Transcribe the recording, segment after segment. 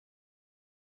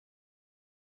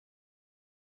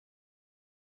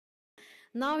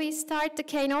Now we start the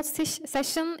keynote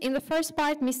session. In the first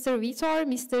part, Mr. Vitor,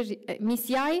 Miss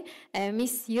Yay,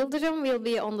 Miss Yıldırım will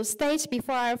be on the stage.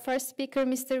 Before our first speaker,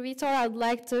 Mr. Vitor, I'd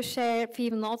like to share a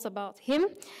few notes about him.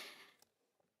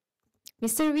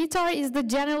 Mr. Vitor is the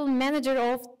General Manager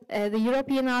of the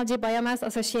European Algae Biomass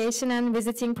Association and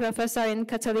visiting professor in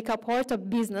Católica Porto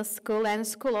Business School and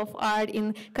School of Art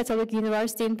in Catholic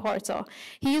University in Porto.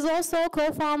 He is also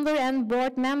co-founder and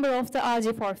board member of the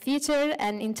Algae for Future,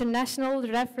 an international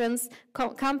reference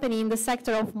company in the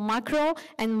sector of macro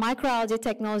and microalgae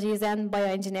technologies and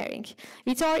bioengineering.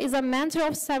 Vitor is a mentor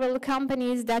of several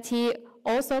companies that he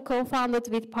also co-founded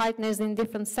with partners in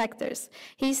different sectors.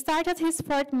 He started his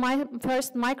first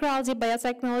microalgae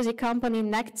biotechnology company,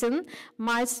 Nexus,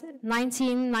 March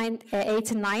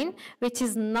 1989, which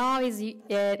is now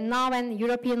an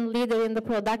European leader in the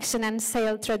production and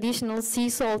sale of traditional sea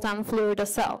salt and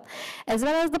fluidocell, as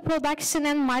well as the production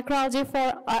and microalgae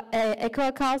for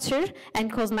aquaculture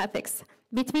and cosmetics.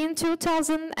 Between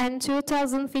 2000 and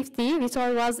 2050,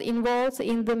 Vitor was involved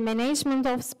in the management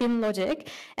of SpinLogic,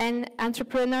 an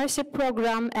entrepreneurship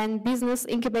program and business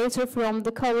incubator from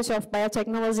the College of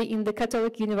Biotechnology in the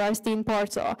Catholic University in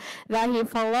Porto, where he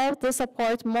followed to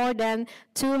support more than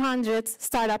 200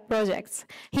 startup projects.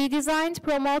 He designed,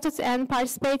 promoted, and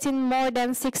participated in more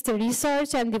than 60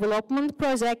 research and development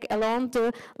projects along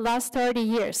the last 30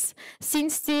 years.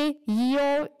 Since the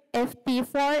year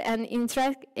FP4 and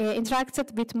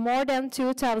interacted with more than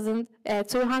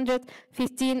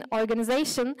 215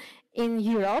 organizations in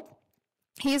Europe.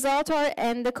 He is author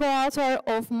and the co-author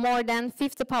of more than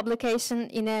 50 publications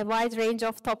in a wide range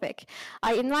of topics.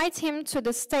 I invite him to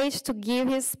the stage to give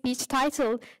his speech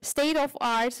titled State of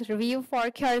Art Review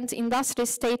for Current Industry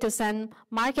Status and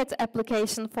Market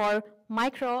Application for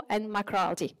Micro and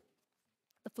Macroalgae.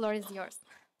 The floor is yours.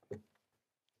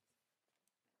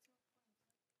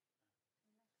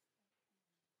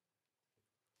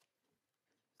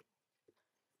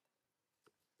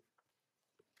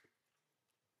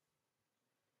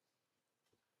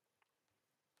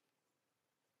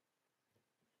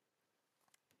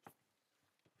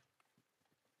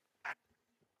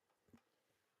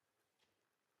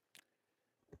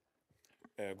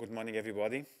 Good morning,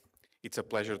 everybody. It's a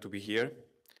pleasure to be here.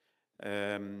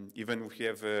 Even if we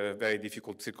have very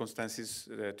difficult circumstances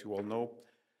that you all know,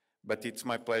 but it's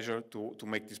my pleasure to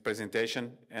make this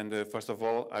presentation. And first of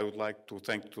all, I would like to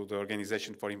thank the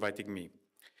organization for inviting me.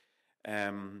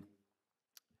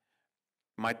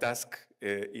 My task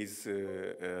is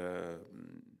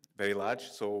very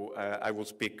large, so I will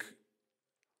speak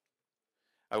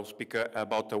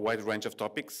about a wide range of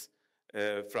topics,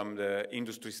 from the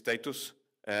industry status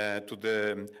to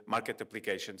the market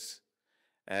applications.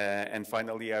 And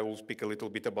finally, I will speak a little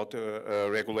bit about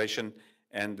regulation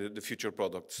and the future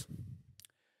products.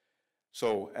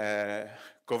 So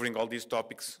covering all these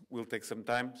topics will take some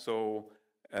time. So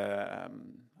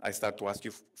I start to ask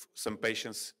you some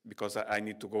patience because I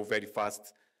need to go very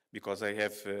fast because I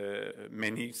have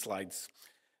many slides.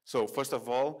 So first of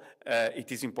all,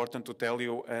 it is important to tell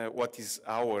you what is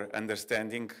our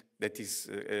understanding, that is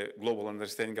global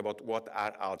understanding about what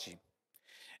are algae.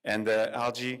 And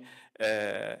algae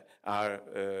are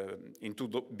in two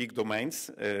big domains,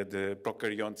 the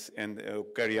prokaryotes and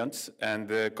eukaryotes,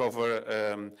 and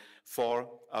cover 4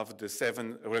 of the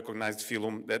 7 recognized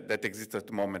phylum that exist at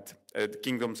the moment,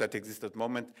 kingdoms that exist at the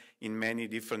moment in many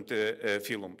different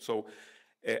phylum. So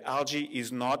algae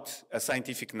is not a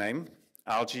scientific name.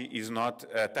 Algae is not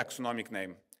a taxonomic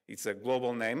name. It's a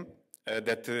global name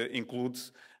that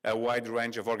includes a wide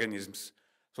range of organisms.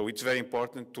 So it's very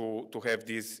important to have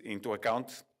this into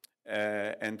account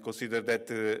and consider that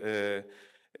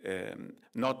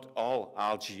not all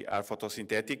algae are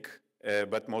photosynthetic,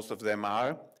 but most of them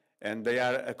are, and they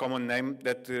are a common name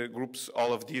that groups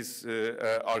all of these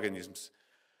organisms.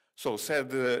 So said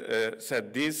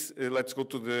this, let's go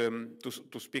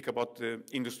to speak about the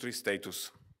industry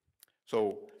status.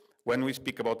 So when we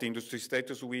speak about industry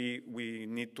status, we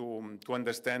need to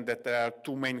understand that there are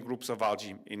 2 main groups of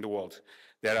algae in the world.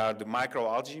 There are the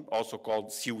microalgae, also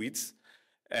called seaweeds,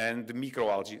 and the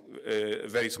microalgae,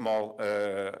 very small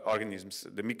organisms.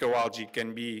 The microalgae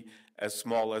can be as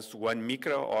small as 1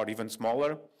 micro or even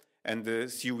smaller, and the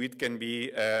seaweed can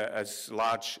be as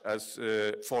large as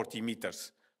 40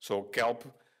 meters. So kelp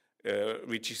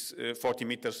reaches 40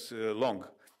 meters long.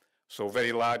 So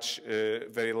very large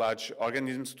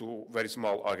organisms to very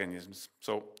small organisms.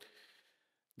 So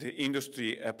the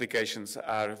industry applications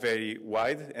are very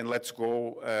wide, and let's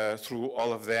go through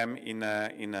all of them in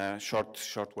a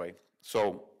short way.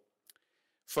 So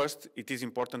First, it is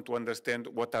important to understand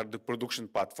what are the production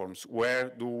platforms.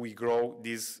 Where do we grow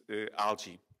these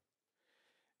algae?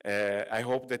 I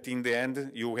hope that in the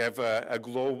end you have a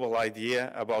global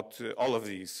idea about all of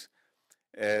these.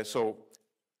 So,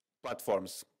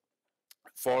 platforms.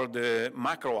 For the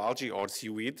macroalgae or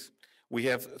seaweed, we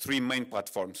have three main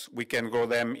platforms. We can grow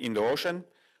them in the ocean,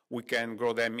 we can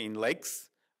grow them in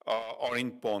lakes, or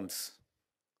in ponds.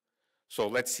 So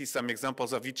let's see some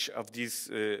examples of each of these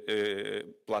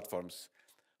platforms.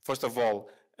 First of all,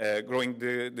 growing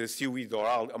the seaweed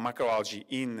or macroalgae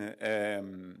in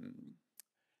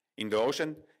the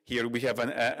ocean. Here we have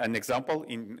an example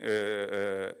in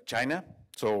China.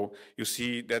 So you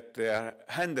see that there are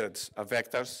hundreds of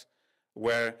hectares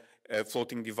where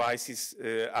floating devices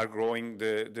are growing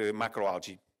the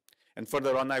macroalgae. And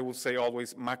further on, I will say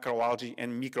always macroalgae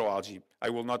and microalgae. I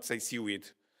will not say seaweed.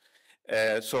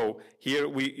 So here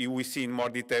we see in more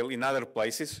detail in other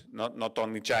places, not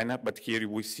only China, but here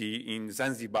we see in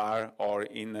Zanzibar or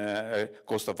in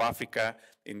coast of Africa,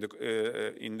 in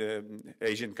the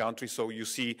Asian countries. So you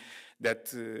see that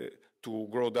to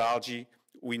grow the algae,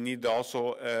 we need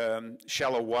also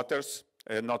shallow waters,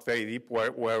 not very deep,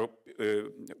 where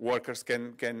workers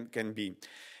can be.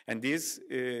 And this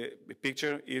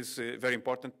picture is very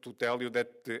important to tell you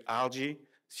that the algae,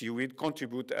 seaweed,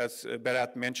 contribute, as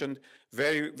Berat mentioned,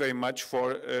 very, very much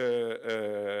for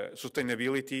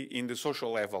sustainability in the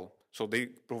social level. So they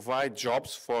provide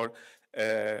jobs for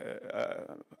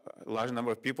a large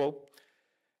number of people.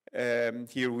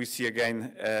 Here we see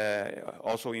again,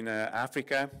 also in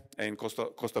Africa, in coast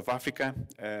of Africa,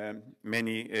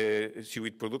 many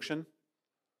seaweed production.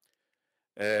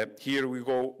 Here we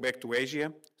go back to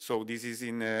Asia. So this is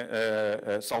in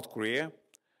South Korea.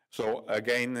 So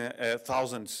again,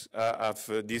 thousands of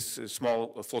these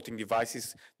small floating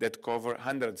devices that cover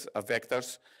hundreds of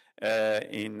hectares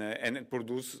and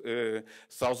produce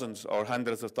thousands or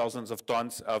hundreds of thousands of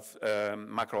tons of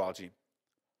macroalgae.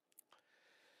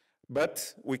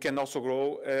 But we can also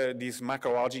grow these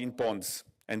macroalgae in ponds.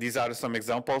 And these are some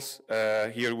examples.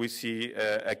 Here we see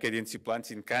Acadian sea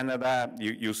plants in Canada.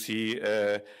 You see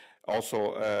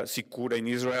also Sicura in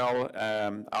Israel,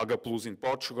 Algae Plus in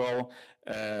Portugal,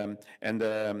 and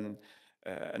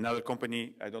another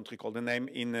company, I don't recall the name,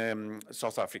 in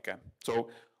South Africa. So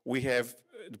we have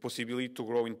the possibility to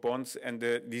grow in ponds, and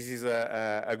this is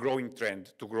a growing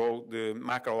trend to grow the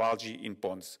macroalgae in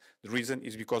ponds. The reason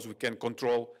is because we can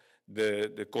control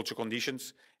the culture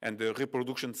conditions and the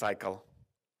reproduction cycle.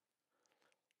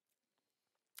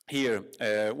 Here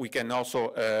we can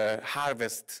also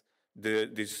harvest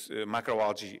these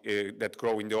macroalgae that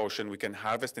grow in the ocean. We can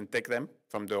harvest and take them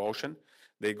from the ocean.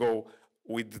 They go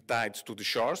with the tides to the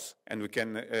shores, and we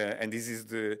can. And this is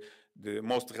the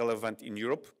most relevant in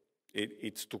Europe.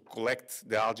 It's to collect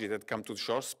the algae that come to the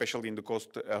shores, especially in the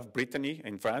coast of Brittany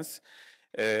in France,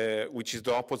 which is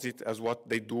the opposite as what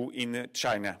they do in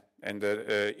China and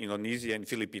Indonesia and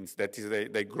Philippines. That is,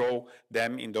 they grow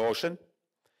them in the ocean.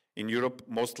 In Europe,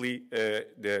 mostly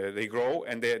they grow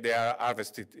and they are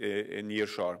harvested near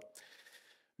shore.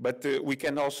 But we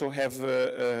can also have,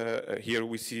 here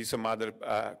we see some other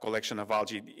collection of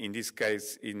algae, in this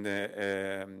case in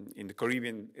the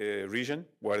Caribbean region,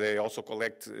 where they also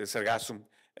collect sargassum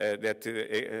that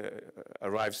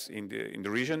arrives in the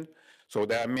region. So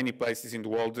there are many places in the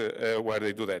world where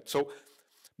they do that. So,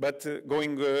 but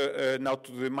going now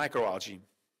to the microalgae.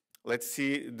 Let's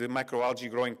see the microalgae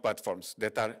growing platforms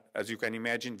that are, as you can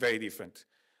imagine, very different.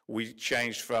 We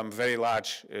changed from very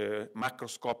large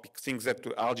macroscopic things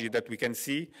algae that we can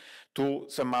see to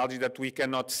some algae that we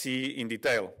cannot see in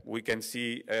detail. We can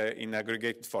see in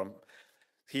aggregated form.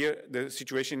 Here the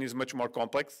situation is much more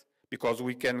complex because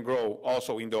we can grow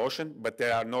also in the ocean, but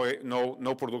there are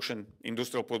no production,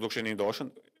 industrial production in the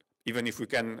ocean, even if we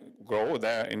can grow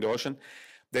there in the ocean.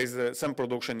 There's some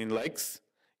production in lakes,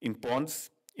 in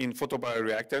ponds, in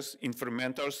photobioreactors, in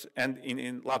fermenters, and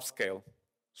in lab scale.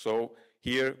 So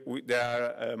here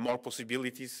there are more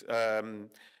possibilities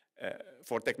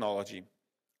for technology.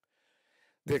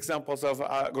 The examples of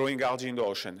growing algae in the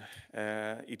ocean,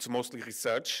 it's mostly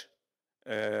research,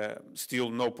 still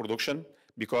no production,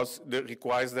 because it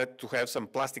requires that to have some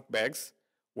plastic bags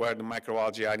where the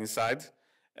microalgae are inside,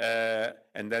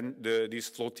 and then these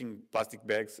floating plastic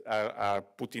bags are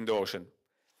put in the ocean.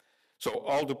 So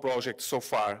all the projects so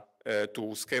far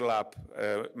to scale up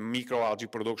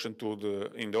microalgae production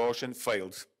in the ocean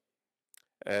failed.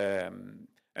 And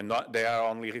they are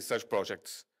only research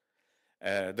projects.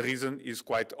 The reason is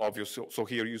quite obvious. So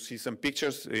here you see some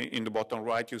pictures. In the bottom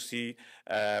right, you see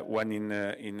one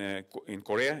in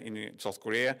Korea, in South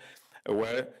Korea,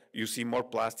 where you see more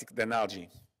plastic than algae.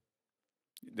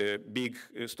 the big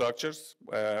structures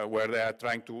where they are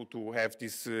trying to have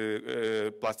this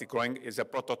plastic growing is a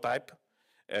prototype,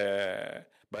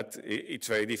 but it's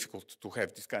very difficult to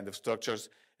have this kind of structures,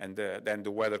 and then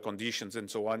the weather conditions and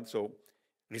so on. So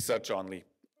research only.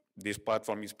 This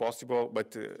platform is possible,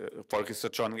 but for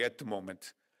research only at the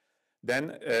moment.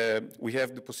 Then we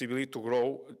have the possibility to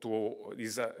grow to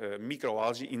these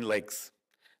microalgae in lakes.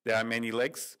 There are many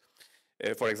lakes.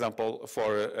 For example,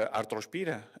 for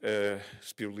Arthrospira,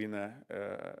 spirulina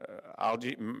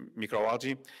algae,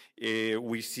 microalgae,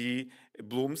 we see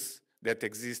blooms that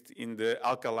exist in the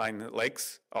alkaline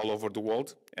lakes all over the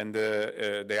world, and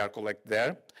they are collected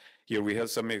there. Here we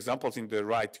have some examples in the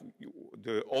right.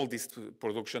 The oldest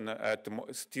production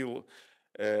still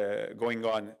going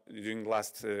on during the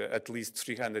last at least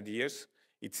 300 years.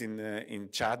 It's in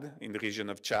Chad, in the region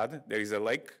of Chad. There is a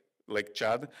lake, Lake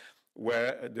Chad,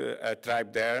 where a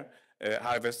tribe there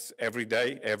harvests every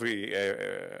day,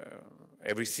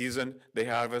 every season. They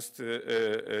harvest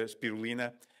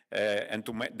spirulina, and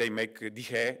they make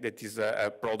dihe, that is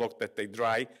a product that they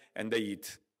dry and they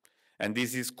eat. And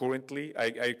this is currently,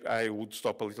 I would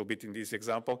stop a little bit in this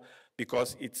example,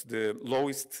 because it's the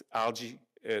lowest algae,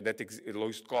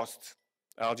 lowest cost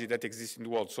algae that exists in the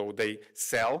world. So they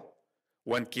sell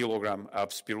 1 kilogram of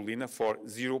spirulina for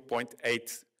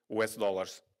 $0.8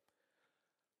 US.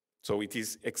 So it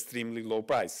is extremely low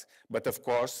price. But of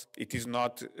course, it is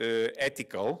not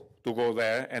ethical to go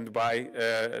there and buy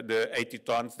the 80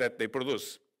 tons that they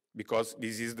produce, because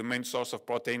this is the main source of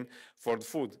protein for the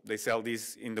food. They sell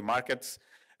this in the markets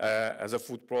as a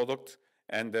food product,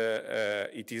 and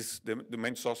it is the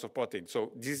main source of protein.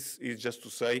 So this is just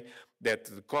to say that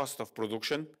the cost of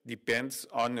production depends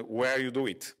on where you do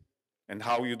it and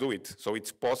how you do it. So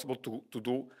it's possible to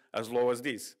do as low as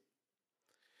this.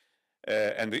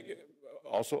 And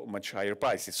also much higher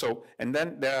prices. So, and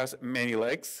then there are many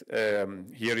lakes.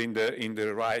 Here in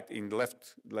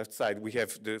the left side, we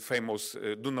have the famous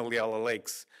Dunaliala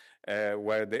lakes,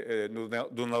 where the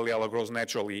Dunaliala grows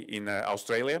naturally in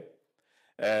Australia,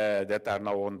 that are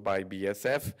now owned by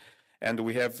BASF. And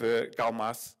we have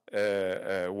Biomass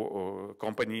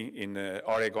company in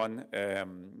Oregon,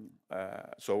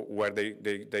 so where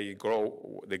they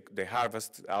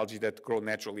harvest algae that grow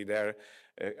naturally there,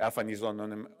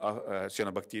 Aphanisomum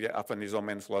cyanobacteria,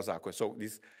 Aphanisomum flozaque. So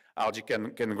this algae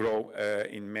can grow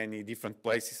in many different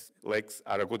places. Lakes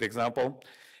are a good example.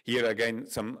 Here again,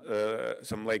 some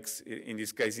lakes, in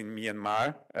this case in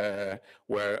Myanmar,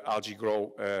 where algae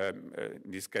grow,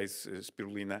 in this case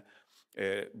spirulina,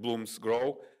 blooms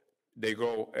grow. They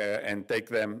grow and take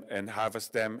them and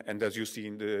harvest them. And as you see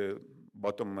in the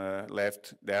bottom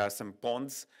left, there are some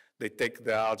ponds. They take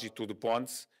the algae to the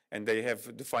ponds, and they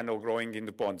have the final growing in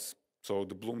the ponds. So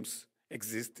the blooms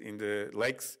exist in the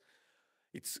lakes.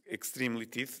 It's extremely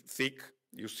thick.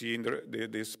 You see in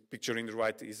this picture in the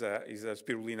right is a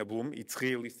spirulina bloom. It's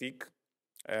really thick.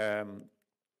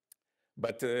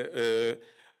 But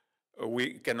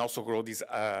we can also grow this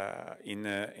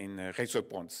in raceway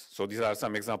ponds. So these are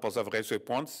some examples of raceway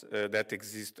ponds that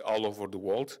exist all over the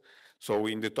world. So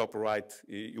in the top right,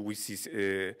 we see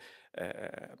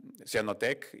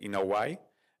Cyanotech in Hawaii.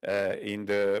 In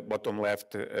the bottom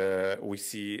left, we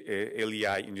see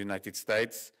LEI in the United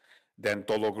States. Then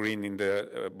Tolo Green in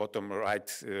the bottom right,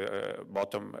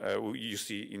 you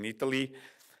see in Italy.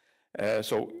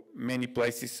 So many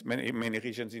places, many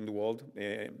regions in the world.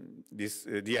 This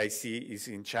DIC is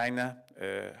in China,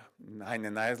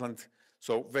 Hainan Island.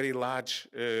 So very large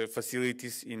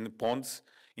facilities in ponds,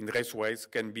 in raceways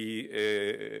can be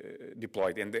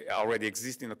deployed, and they already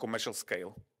exist in a commercial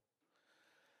scale.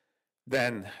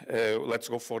 Then let's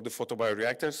go for the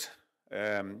photobioreactors.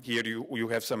 Here you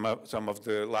have some of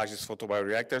the largest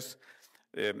photobioreactors.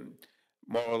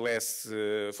 More or less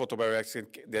photobioreactors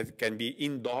that can be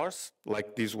indoors,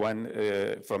 like this one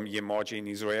from Yemoji in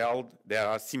Israel. There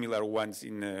are similar ones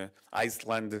in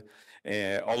Iceland,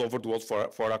 all over the world for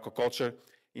aquaculture.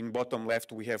 In bottom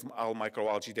left, we have all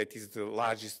microalgae that is the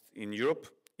largest in Europe.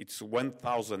 It's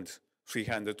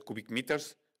 1,300 cubic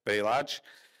meters, very large.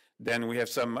 Then we have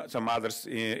some others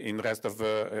in the rest of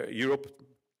Europe,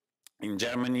 in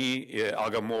Germany,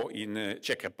 Algae in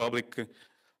Czech Republic,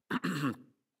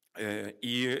 in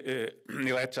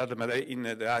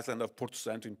the island of Porto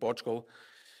Santo in Portugal,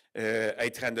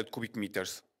 800 cubic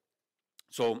meters.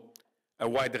 So a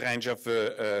wide range of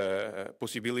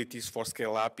possibilities for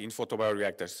scale up in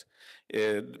photobioreactors.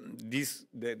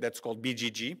 That's called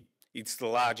BGG. It's the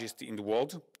largest in the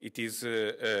world. It is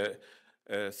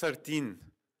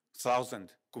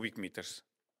 13,000 cubic meters.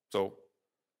 So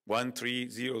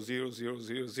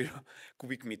 1,300,000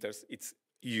 cubic meters. It's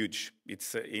huge.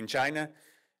 It's in China.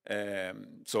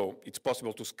 So it's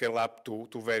possible to scale up to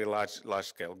very large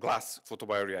scale glass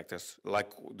photobioreactors,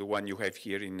 like the one you have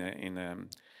here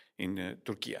in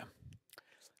Turkey.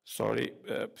 Sorry,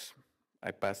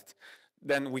 I passed.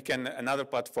 Then we can, another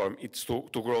platform, it's to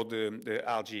grow the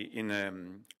algae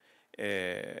in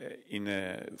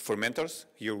fermenters.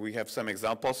 Here we have some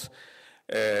examples.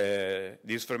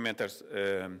 These fermenters,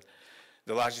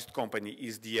 the largest company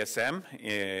is DSM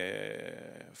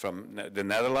from the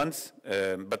Netherlands,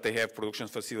 but they have production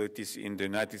facilities in the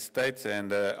United States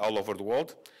and all over the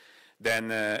world.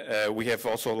 Then we have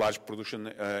also large production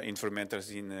in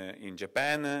fermenters in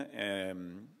Japan,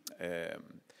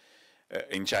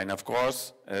 in China, of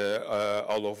course.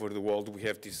 All over the world we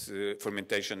have this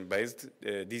fermentation based.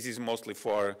 This is mostly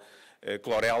for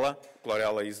chlorella.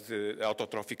 Chlorella is the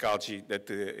autotrophic algae that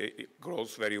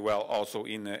grows very well also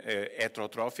in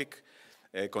heterotrophic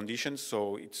conditions,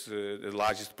 so it's the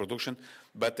largest production.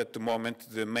 But at the moment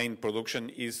the main production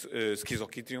is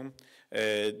Schizochytrium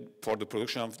for the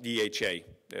production of DHA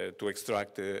to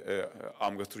extract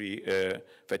omega-3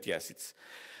 fatty acids.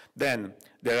 Then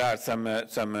there are some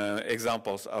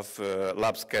examples of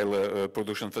lab-scale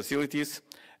production facilities.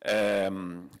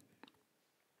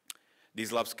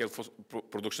 These lab-scale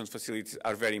production facilities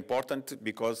are very important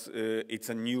because it's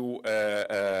a new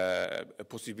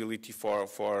possibility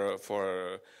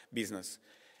for business.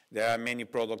 There are many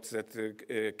products that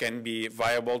can be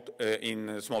viable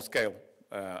in small scale.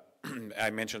 I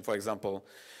mentioned, for example,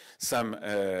 some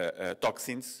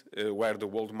toxins where the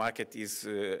world market is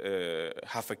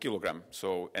half a kilogram.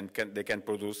 So, and they can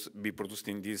be produced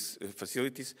in these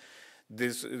facilities.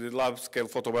 The lab-scale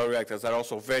photobioreactors are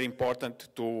also very important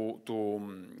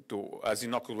as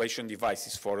inoculation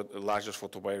devices for larger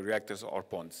photobioreactors or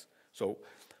ponds. So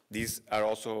these are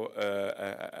also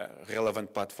a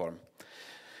relevant platform.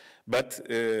 But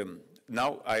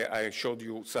now I showed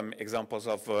you some examples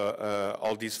of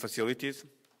all these facilities.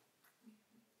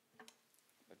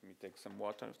 Let me take some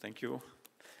water, thank you.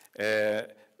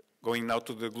 Going now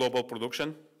to the global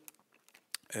production.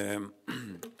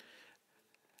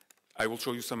 I will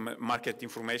show you some market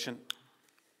information.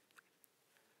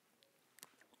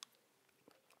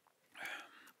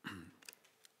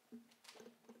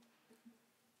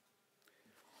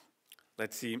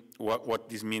 Let's see what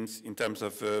this means in terms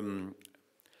of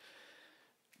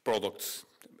products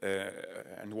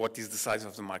and what is the size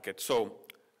of the market. So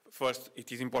first,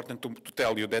 it is important to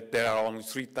tell you that there are only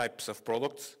 3 types of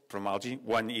products from algae.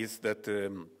 One is that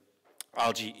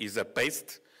algae is a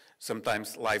paste,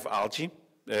 sometimes live algae.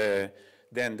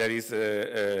 Then there is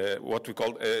what we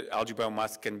call algae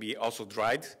biomass can be also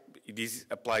dried. This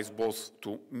applies both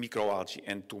to microalgae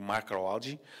and to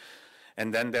macroalgae.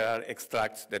 And then there are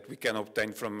extracts that we can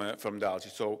obtain from the algae.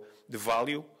 So the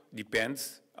value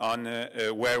depends on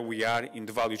where we are in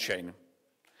the value chain.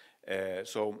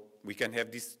 So we can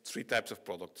have these 3 types of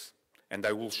products. And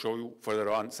I will show you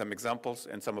further on some examples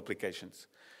and some applications.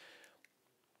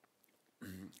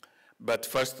 But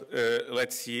first,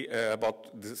 let's see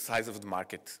about the size of the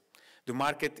market. The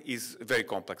market is very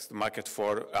complex, the market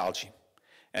for algae.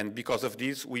 And because of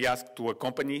this, we asked to a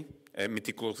company,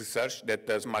 Meticulous Research, that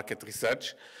does market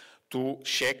research, to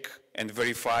check and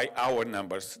verify our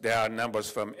numbers. There are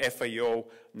numbers from FAO,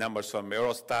 numbers from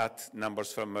Eurostat,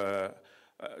 numbers from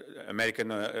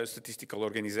American statistical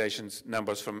organizations,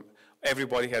 numbers from...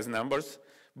 Everybody has numbers,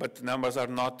 but numbers are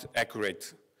not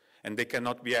accurate. And they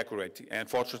cannot be accurate.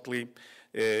 Unfortunately,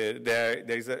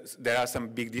 there are some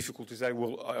big difficulties. I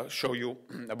will show you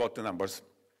about the numbers.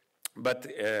 But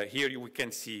here we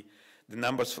can see the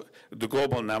numbers, the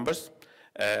global numbers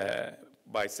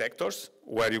by sectors,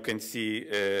 where you can see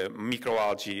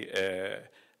microalgae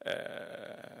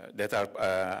that are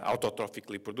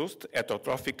autotrophically produced,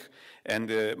 heterotrophic, and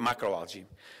macroalgae.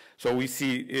 So we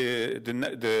see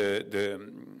the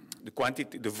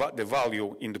quantity, the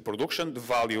value in the production, the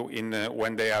value in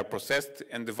when they are processed,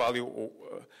 and the value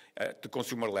at the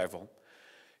consumer level.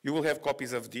 You will have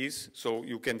copies of these, so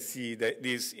you can see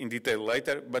this in detail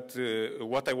later, but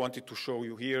what I wanted to show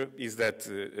you here is that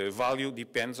value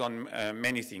depends on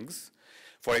many things.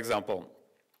 For example,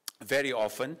 very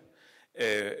often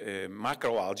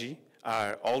macroalgae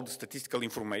all the statistical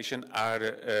information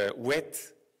are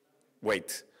wet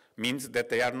weight, means that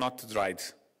they are not dried.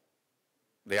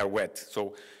 They are wet.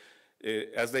 So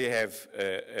as they have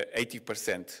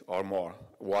 80% or more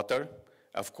water,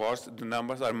 of course, the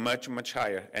numbers are much, much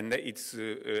higher. And it's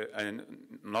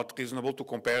not reasonable to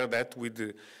compare that with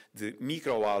the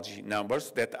microalgae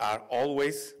numbers that are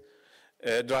always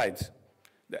dried.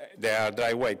 They are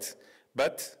dry weight.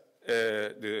 But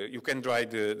you can dry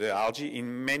the algae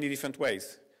in many different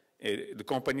ways. The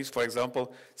companies, for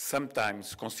example,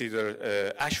 sometimes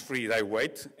consider ash-free dye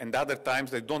weight, and other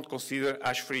times they don't consider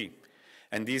ash-free.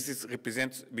 And this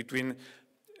represents between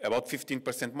about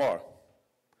 15% more.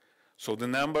 So the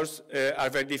numbers are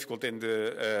very difficult, and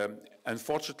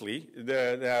unfortunately,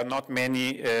 there are not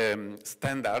many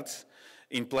standards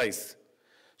in place.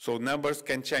 So numbers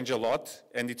can change a lot,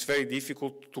 and it's very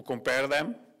difficult to compare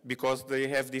them because they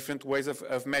have different ways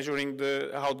of measuring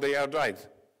how they are dried.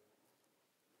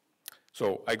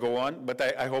 So I go on, but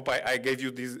I hope I gave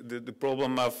you the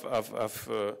problem of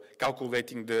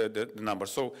calculating the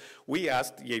numbers. So we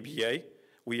asked the ABA,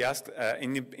 we asked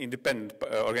an independent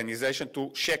organization to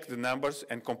check the numbers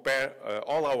and compare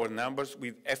all our numbers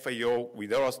with FAO,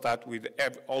 with Eurostat, with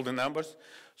all the numbers,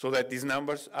 so that these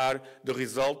numbers are the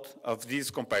result of this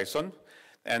comparison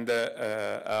and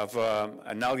of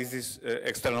analysis,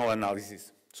 external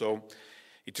analysis. So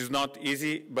it is not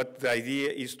easy, but the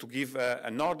idea is to give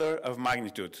an order of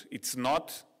magnitude. It's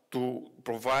not to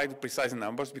provide precise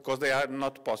numbers because they are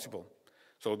not possible.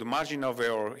 So the margin of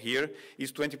error here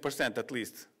is 20% at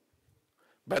least.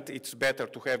 But it's better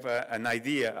to have an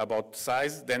idea about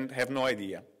size than have no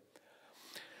idea.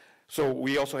 So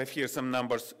we also have here some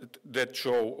numbers that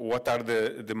show what are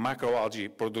the macroalgae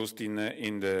produced in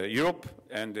Europe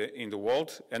and in the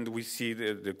world, and we see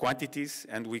the quantities,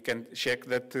 and we can check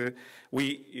that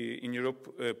we in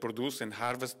Europe produce and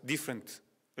harvest different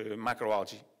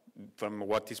macroalgae from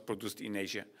what is produced in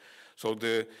Asia. So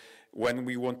when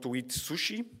we want to eat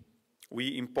sushi,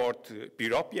 we import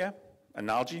Pyropia, an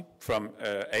algae from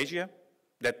Asia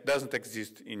that doesn't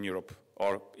exist in Europe,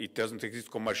 or it doesn't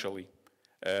exist commercially.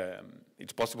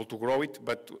 It's possible to grow it,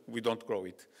 but we don't grow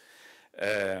it.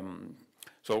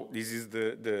 So this is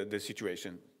the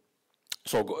situation.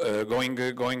 So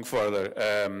going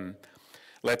further,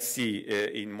 let's see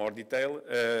in more detail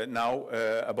now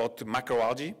about the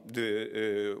macroalgae,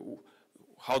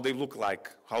 how they look like,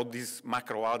 how these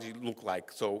macroalgae look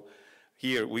like. So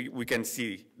here we can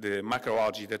see the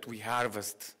macroalgae that we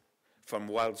harvest from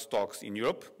wild stocks in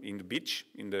Europe, in the beach,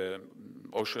 in the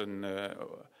ocean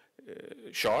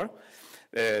shore.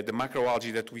 The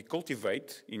macroalgae that we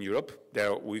cultivate in Europe,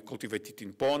 we cultivate it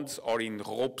in ponds or in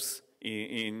ropes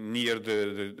near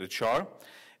the shore.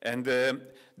 And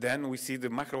then we see the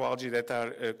macroalgae that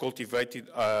are cultivated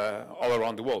all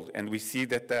around the world. And we see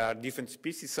that there are different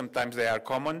species. Sometimes they are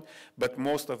common, but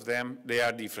most of them, they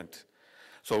are different.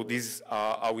 So this is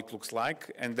how it looks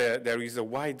like. And there is a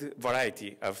wide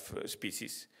variety of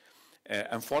species.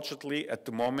 Unfortunately, at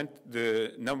the moment,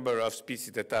 the number of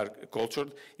species that are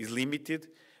cultured is limited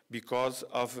because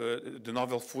of the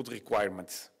novel food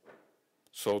requirements.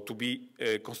 So to be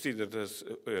considered as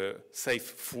safe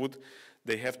food,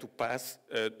 they have to pass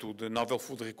to the novel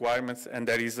food requirements, and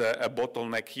there is a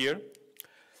bottleneck here.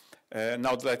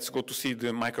 Now let's go to see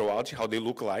the macroalgae, how they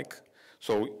look like.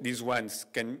 So these ones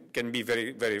can be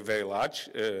very, very, very large,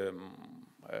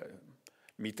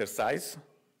 meter size.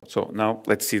 So now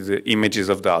let's see the images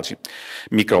of the algae,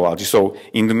 microalgae. So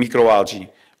in the microalgae,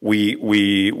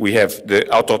 we have the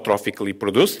autotrophically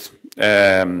produced,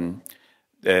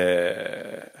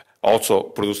 also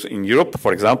produced in Europe,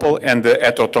 for example, and the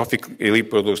heterotrophically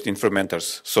produced in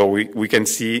fermenters. So we can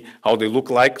see how they look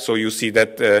like. So you see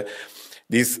that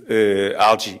these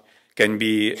algae can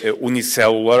be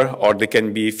unicellular or they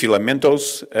can be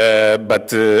filamentous, but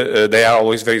they are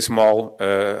always very small,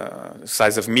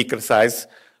 size of micro size.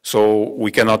 So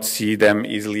we cannot see them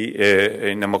easily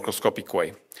in a macroscopic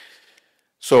way.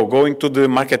 So going to the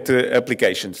market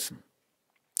applications.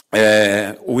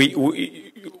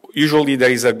 Usually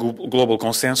there is a global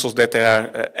consensus that there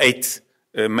are 8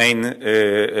 main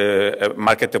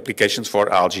market applications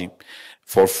for algae.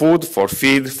 For food, for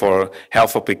feed, for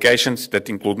health applications that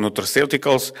include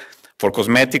nutraceuticals, for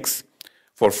cosmetics,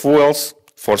 for fuels,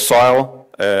 for soil,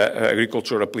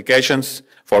 agriculture applications,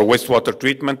 for wastewater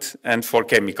treatment, and for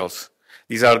chemicals.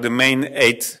 These are the main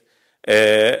 8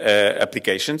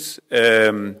 applications.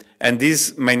 And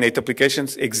these main 8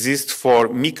 applications exist for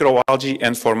microalgae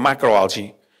and for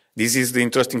macroalgae. This is the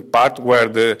interesting part where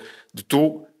the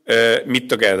two meet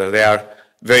together. They are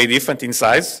very different in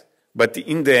size, but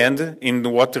in the end, in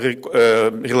what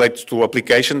relates to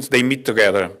applications, they meet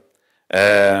together.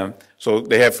 So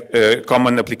they have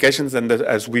common applications, and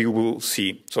as we will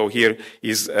see. So here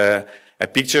is a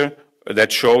picture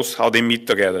that shows how they meet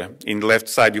together. In the left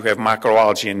side, you have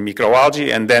macroalgae and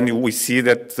microalgae, and then we see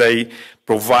that they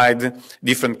provide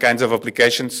different kinds of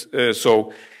applications.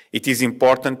 So it is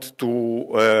important to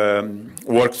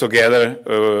work together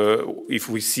if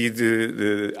we see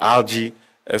the algae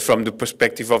from the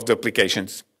perspective of the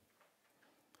applications.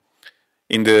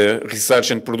 In the research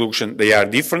and production, they are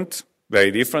different,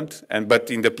 very different,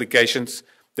 but in the applications,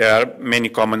 there are many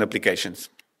common applications.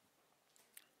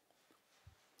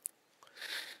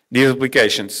 These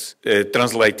applications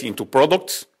translate into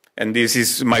products, and this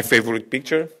is my favorite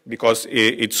picture because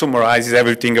it summarizes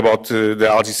everything about the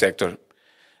algae sector.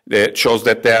 It shows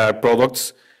that there are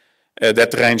products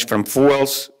that range from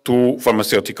fuels to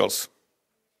pharmaceuticals,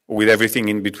 with everything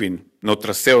in between.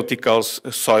 Nutraceuticals,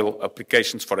 soil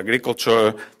applications for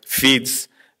agriculture, feeds,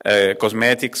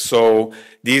 cosmetics. So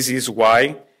this is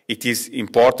why it is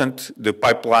important, the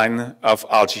pipeline of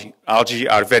algae. Algae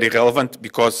are very relevant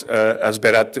because, as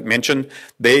Berat mentioned,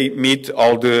 they meet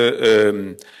all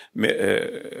the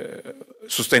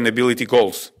sustainability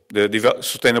goals, the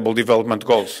Sustainable Development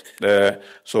Goals.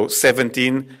 So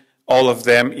 17, all of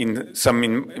them, some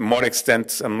in more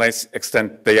extent, some less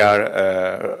extent, they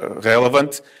are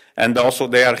relevant. And also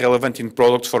they are relevant in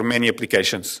products for many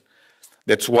applications.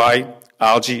 That's why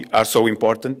algae are so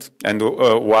important and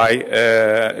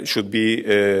why should be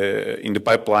in the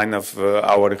pipeline of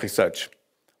our research.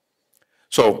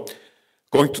 So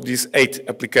going to these 8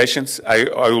 applications, I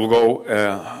will go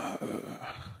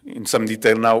in some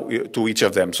detail now to each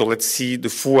of them. So let's see the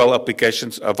fuel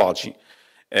applications of algae.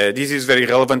 This is very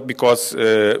relevant because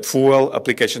fuel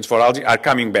applications for algae are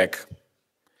coming back.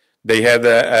 They had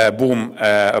a boom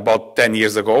about 10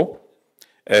 years ago,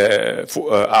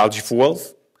 algae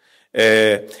fuels.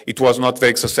 It was not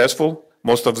very successful.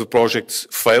 Most of the projects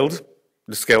failed.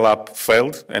 The scale-up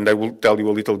failed, and I will tell you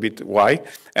a little bit why.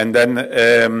 And then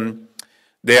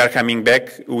they are coming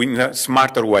back in a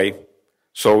smarter way.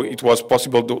 So it was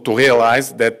possible to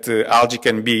realize that algae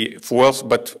can be fuels,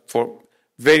 but for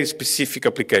very specific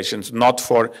applications, not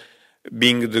for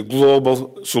being the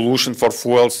global solution for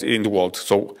fuels in the world.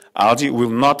 So algae will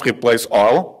not replace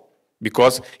oil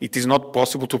because it is not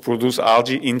possible to produce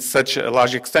algae in such a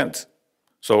large extent.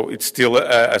 So it's still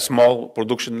a small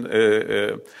production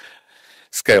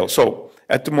scale. So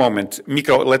at the moment,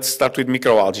 let's start with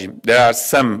microalgae. There are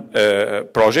some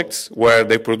projects where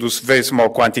they produce very small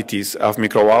quantities of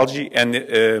microalgae and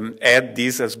add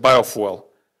this as biofuel.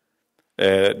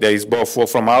 There is biofuel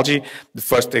from algae. The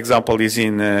first example is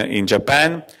in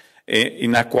Japan.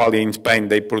 In Aqualia in Spain,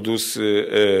 they produce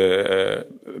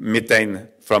methane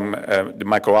from the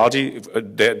microalgae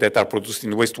that are produced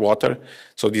in wastewater.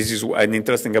 So this is an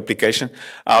interesting application.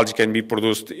 Algae can be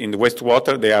produced in the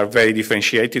wastewater. They are very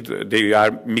differentiated. They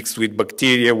are mixed with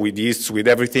bacteria, with yeasts, with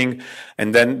everything.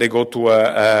 And then they go to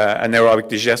anaerobic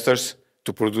digesters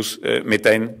to produce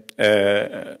methane,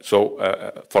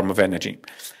 form of energy.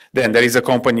 Then there is a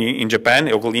company in Japan,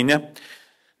 Algae,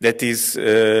 that is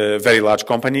a very large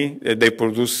company. They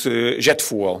produce jet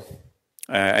fuel.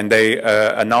 And they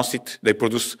announced it. They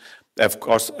produce, of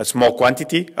course, a small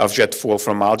quantity of jet fuel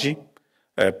from algae.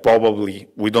 Probably,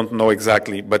 we don't know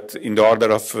exactly, but in the order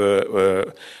of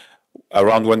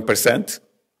around 1%.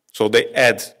 So they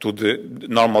add to the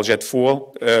normal jet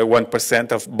fuel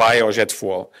 1% of biojet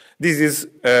fuel. This is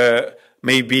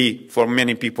maybe for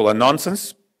many people a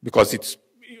nonsense because it's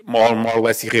more or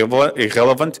less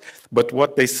irrelevant, but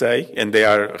what they say, and they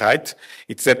are right,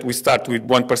 it's that we start with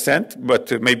 1%,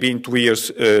 but maybe in 2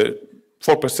 years,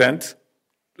 4%,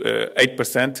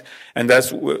 8%, and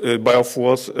as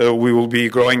biofuels, we will be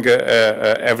growing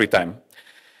every time.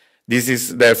 This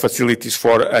is their facilities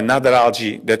for another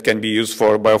algae that can be used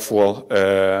for biofuel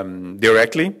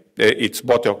directly. It's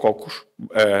Botiococcus.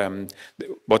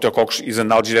 Botiococcus is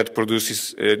an algae that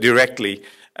produces directly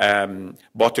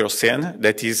Botiocene,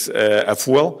 that is a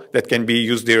fuel that can be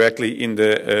used directly in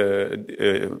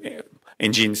the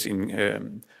engines,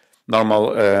 in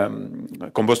normal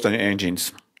combustion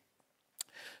engines.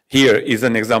 Here is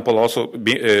an example also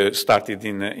started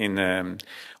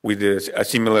with a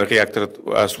similar reactor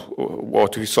as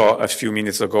what we saw a few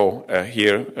minutes ago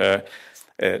here.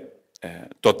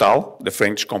 Total, the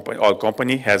French oil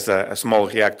company, has a small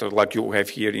reactor like you have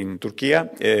here in Turkey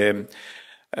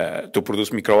to produce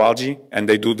microalgae, and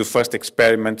they do the first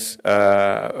experiments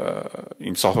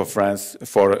in south of France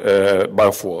for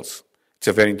biofuels. It's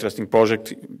a very interesting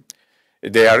project.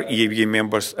 They are EABA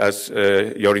members as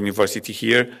your university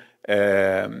here,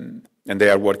 and they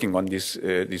are working on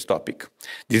this topic.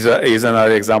 This is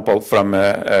another example from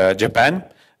Japan.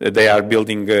 They are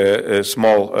building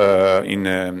small,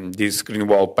 in these green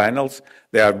wall panels,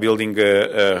 they are building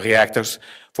reactors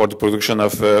for the production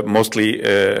of mostly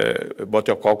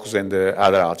Botiococcus and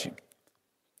other algae.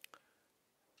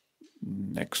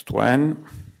 Next one.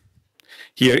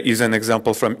 Here is an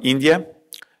example from India.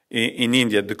 In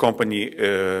India, the company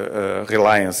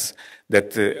Reliance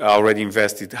that already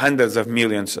invested hundreds of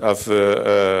millions of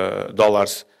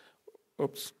dollars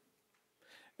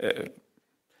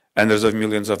hundreds of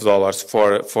millions of dollars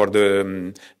for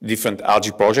the different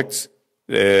algae projects.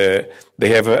 They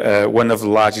have one of the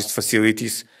largest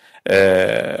facilities,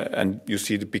 and you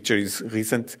see the picture is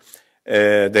recent.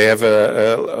 They have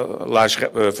a large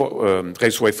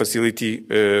raceway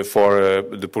facility for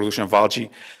the production of algae.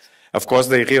 Of course,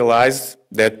 they realized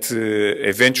that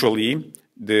eventually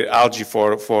the algae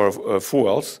for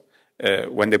fuels,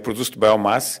 when they produced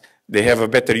biomass, they have a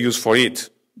better use for it,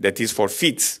 that is for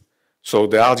feeds. So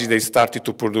the algae they started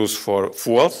to produce for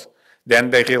fuels, then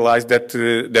they realized that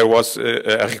there was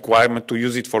a requirement to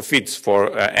use it for feeds,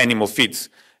 for animal feeds.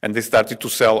 And they started to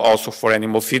sell also for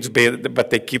animal feeds, but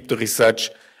they keep the research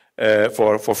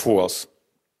for fuels.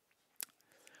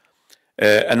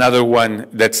 Another one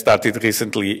that started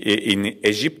recently in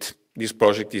Egypt. This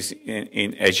project is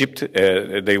in Egypt.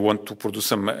 They want to produce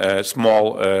some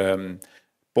small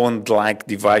pond-like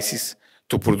devices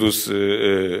to produce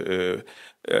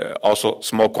also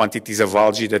small quantities of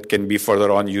algae that can be further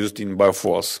on used in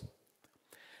biofuels.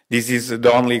 This is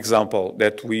the only example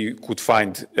that we could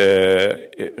find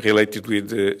related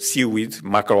with seaweed,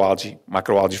 macroalgae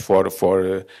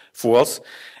for fuels.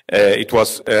 It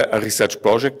was a research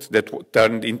project that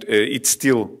turned into, it's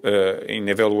still in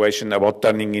evaluation about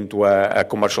turning into a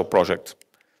commercial project.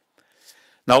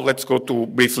 Now let's go to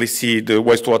briefly see the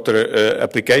wastewater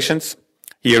applications.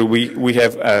 Here we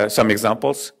have some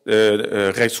examples,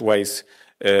 raceways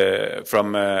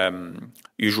from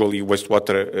usually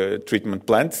wastewater treatment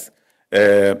plants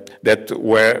that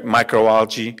where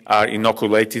microalgae are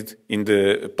inoculated in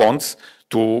the ponds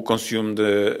to consume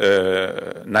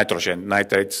the nitrogen,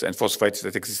 nitrates and phosphates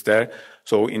that exist there.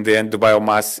 So in the end, the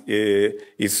biomass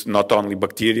is not only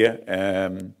bacteria.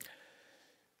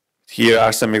 Here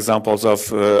are some examples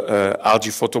of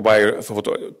algae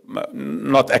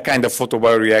not a kind of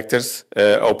photobioreactors,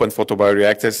 open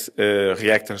photobioreactors,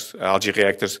 algae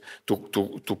reactors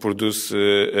to produce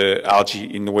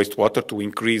algae in the wastewater to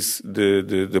increase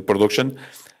the production.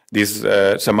 These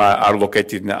some are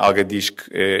located in Algae Disc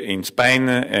in Spain,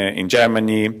 in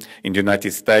Germany, in the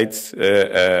United States,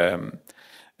 and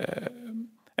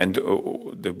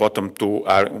the bottom two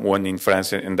are one in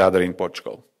France and the other in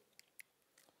Portugal.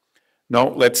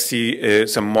 Now let's see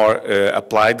some more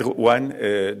applied one,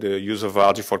 the use of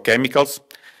algae for chemicals.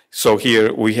 So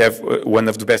here we have one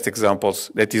of the best examples,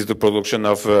 that is the production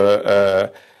of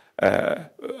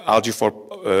algae for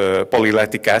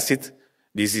polylactic acid.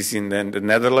 This is in the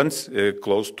Netherlands,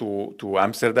 close to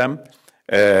Amsterdam,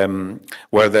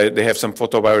 where they have some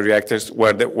photobioreactors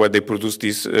where they produce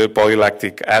this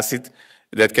polylactic acid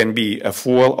that can be a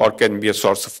fuel or can be a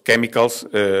source of chemicals,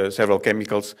 several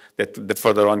chemicals that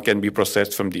further on can be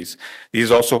processed from this. This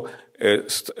also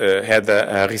had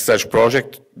a research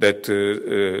project that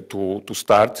to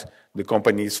start. The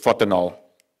company is Photanol.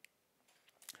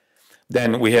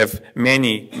 Then we have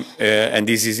many, and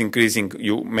this is increasing,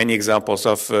 many examples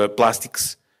of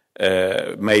plastics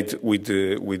made with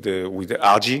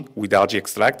algae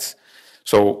extracts.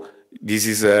 So this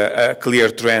is a clear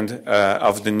trend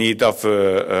of the need of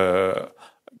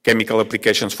chemical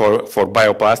applications for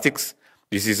bioplastics.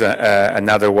 This is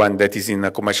another one that is in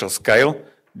a commercial scale.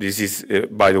 This is,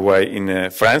 by the way, in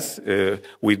France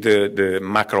with the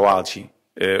macroalgae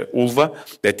ulva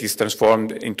that is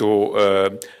transformed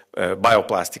into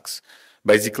bioplastics.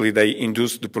 Basically, they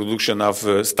induce the production of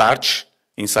starch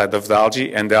inside of the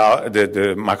algae and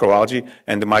the macroalgae,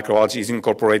 and the macroalgae is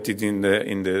incorporated in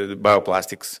the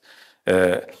bioplastics.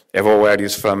 Everywhere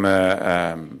is from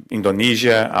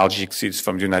Indonesia, Algae is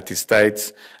from the United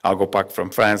States, Algopac from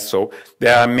France. So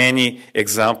there are many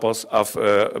examples of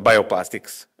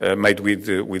bioplastics made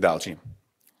with algae.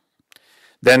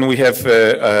 Then we have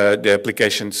the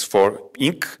applications for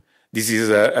ink. This is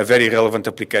a very relevant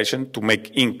application to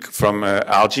make ink from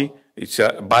algae. It's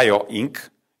a bio-ink,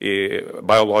 a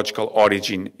biological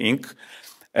origin ink,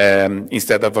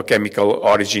 instead of a chemical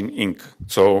origin ink.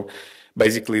 So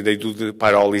basically they do the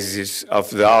pyrolysis of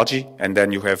the algae, and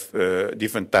then you have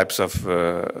different types of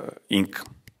ink.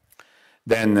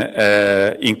 Then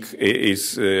ink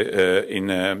is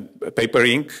in paper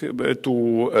ink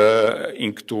to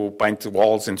ink to paint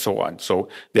walls and so on. So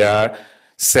there are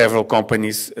several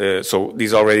companies, so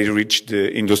these already reached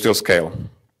the industrial scale.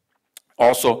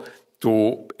 Also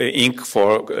to ink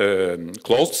for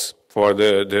clothes, for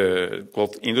the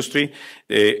cloth industry.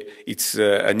 It's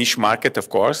a niche market, of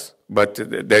course, but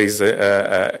there is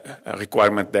a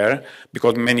requirement there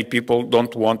because many people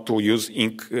don't want to use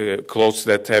ink clothes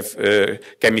that have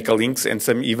chemical inks, and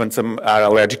even some are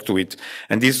allergic to it.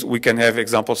 And this we can have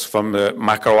examples from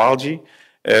macroalgae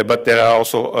but there are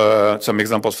also some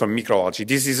examples from microalgae.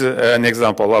 This is an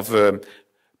example of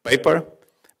paper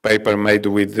made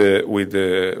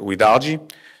with algae.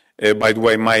 By the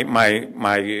way,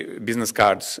 my business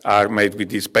cards are made with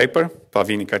this paper,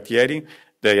 Pavini Cartieri.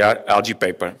 They are algae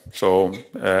paper. So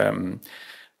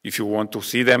if you want to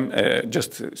see them,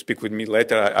 just speak with me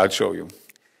later, I'll show you.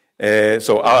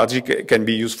 So algae can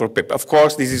be used for paper. Of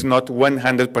course, this is not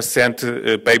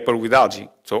 100% paper with algae.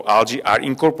 So algae are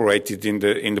incorporated in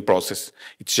the process.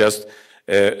 It's just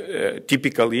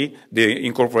typically the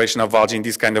incorporation of algae in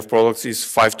this kind of products is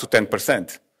 5 to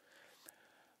 10%.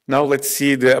 Now let's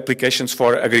see the applications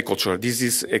for agriculture. This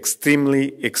is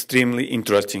extremely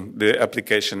interesting, the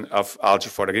application of algae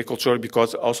for agriculture,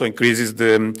 because it also increases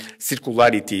the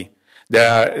circularity.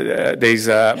 There is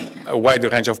a wide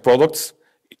range of products.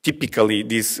 Typically,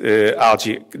 these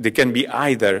algae, they can be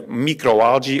either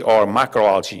microalgae or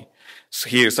macroalgae. So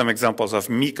here are some examples of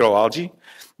microalgae.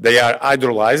 They are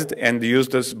hydrolyzed and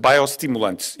used as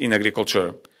biostimulants in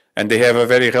agriculture, and they have a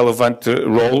very relevant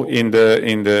role in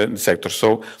the sector.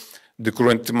 So the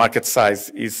current market size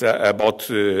is about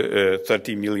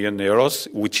 30 million euros,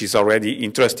 which is already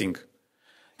interesting.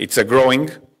 It's a growing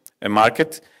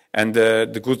market, and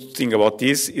the good thing about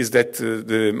this is that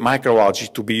the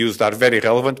microalgae to be used are very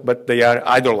relevant, but they are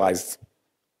hydrolyzed,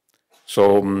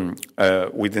 so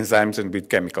with enzymes and with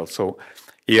chemicals. So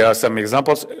here are some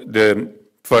examples.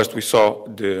 First, we saw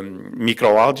the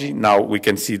microalgae. Now we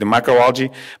can see the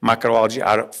macroalgae. Macroalgae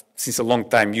are, since a long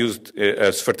time, used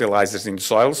as fertilizers in the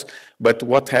soils. But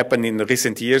what happened in the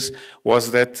recent years was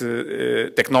that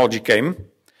technology came,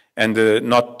 and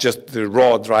not just the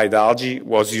raw dried algae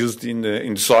was used in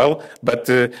the soil, but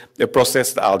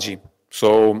processed algae.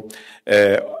 So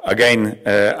again,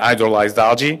 hydrolyzed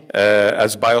algae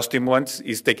as biostimulants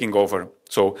is taking over.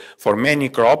 So for many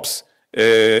crops,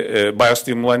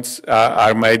 biostimulants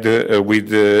are made with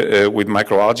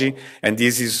microalgae, and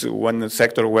this is one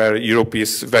sector where Europe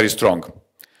is very strong.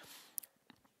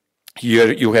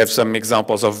 Here you have some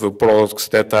examples of the products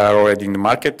that are already in the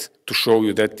market to show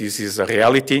you that this is a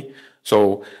reality.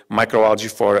 So microalgae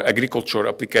for agriculture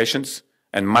applications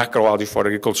and macroalgae for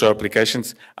agriculture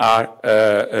applications are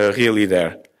really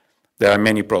there. There are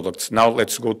many products. Now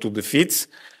let's go to the feeds.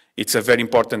 It's a very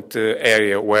important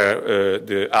area where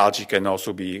the algae can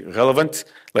also be relevant.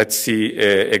 Let's see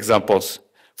examples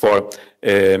for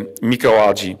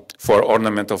microalgae for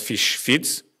ornamental fish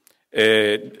feeds.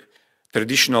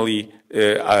 Traditionally,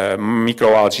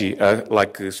 microalgae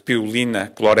like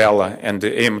spirulina, chlorella, and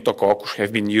Haematococcus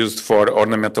have been used for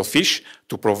ornamental fish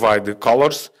to provide the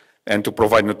colors and to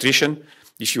provide nutrition.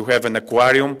 If you have an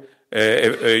aquarium,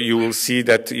 you will see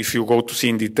that if you go to see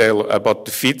in detail about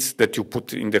the feeds that you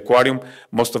put in the aquarium,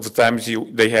 most of the times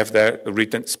they have there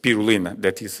written spirulina,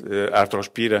 that is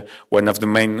Arthrospira, one of the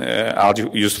main algae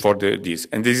used for this.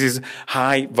 And this is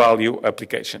high value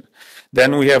application.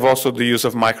 Then we have also the use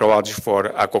of microalgae for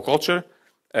aquaculture,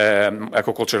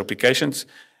 aquaculture applications.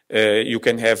 You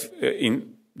can have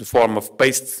in the form of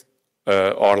paste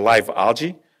or live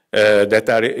algae that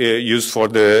are used for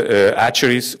the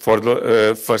hatcheries, for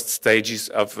the first stages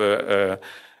of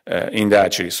in the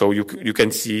hatchery. So you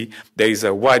can see there is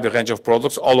a wide range of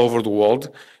products all over the world.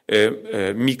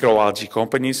 Microalgae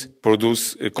companies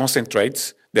produce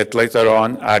concentrates that later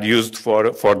on are used for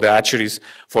the hatcheries,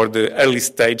 for the early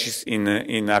stages in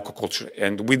aquaculture.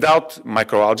 And without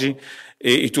microalgae,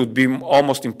 it would be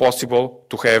almost impossible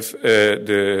to have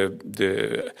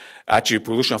the hatchery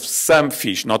production of some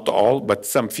fish, not all, but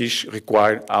some fish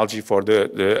require algae for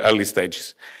the early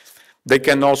stages. They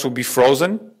can also be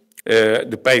frozen.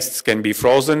 The pastes can be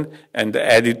frozen and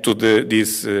added to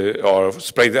this or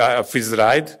sprayed,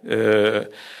 freeze-dried.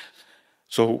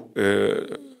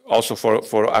 Also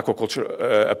for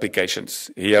aquaculture applications.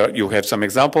 Here you have some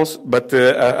examples, but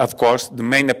of course the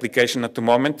main application at the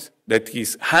moment that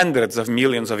is hundreds of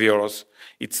millions of euros,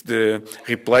 it's the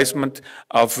replacement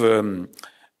of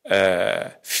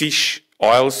fish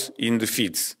oils in the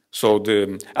feeds. So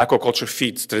the aquaculture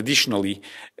feeds traditionally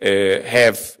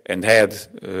have and had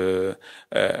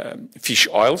fish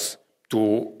oils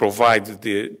to provide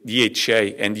the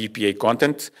DHA and EPA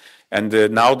content. And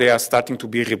now they are starting to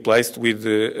be replaced with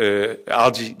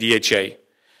algae DHA.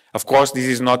 Of course, this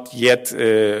is not yet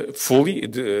fully.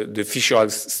 The fish oil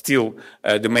is still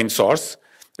the main source,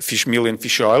 fish meal and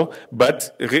fish oil,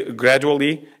 but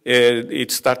gradually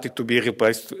it started to be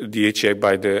replaced DHA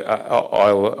by the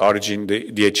oil origin,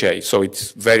 the DHA. So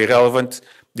it's very relevant.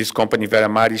 This company,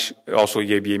 Veramaris, also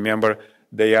EABA member,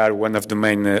 they are one of the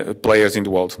main players in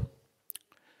the world.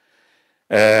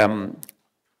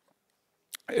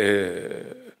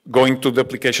 Going to the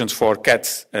applications for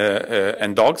cats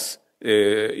and dogs,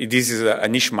 this is a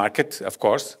niche market, of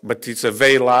course, but it's a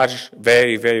very large,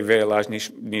 very large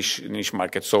niche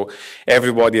market. So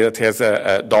everybody that has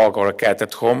a dog or a cat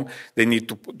at home, they need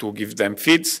to give them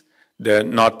feeds. They're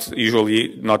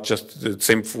usually not just the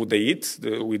same food they eat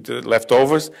with the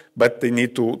leftovers, but they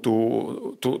need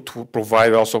to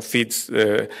provide also feeds.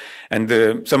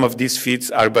 And some of these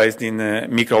feeds are based in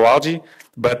microalgae,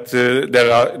 but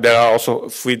there are also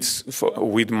feeds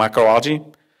with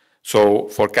macroalgae. So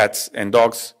for cats and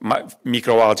dogs,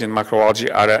 microalgae and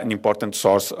macroalgae are an important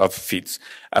source of feeds.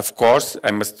 Of course, I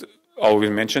must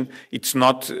always mention, it's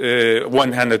not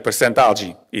 100%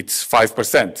 algae. It's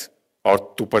 5% or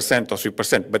 2% or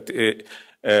 3%. But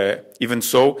even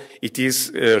so, it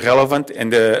is relevant,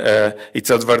 and it's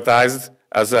advertised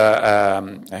as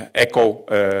an eco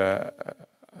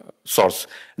source.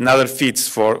 Another feeds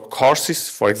for horses,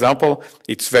 for example,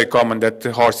 it's very common that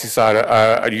horses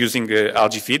are using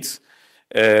algae feeds.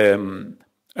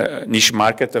 Niche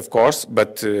market, of course,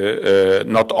 but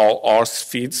not all horse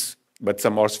feeds, but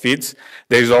some horse feeds.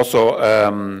 There is also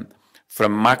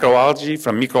from microalgae,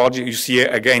 you see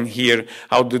again here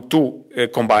how the two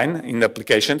combine in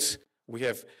applications. We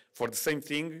have, for the same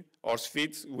thing, horse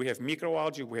feeds, we have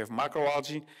microalgae, we have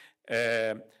macroalgae.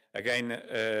 Again,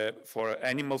 for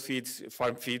animal feeds,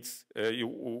 farm feeds,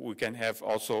 we can have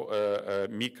also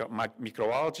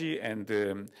microalgae, and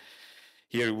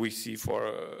here we see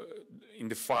in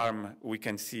the farm, we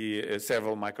can see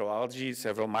several macroalgae.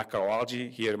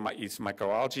 Here is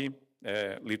macroalgae,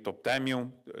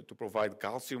 Litoptamium, to provide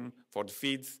calcium for the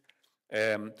feeds.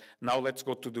 Now let's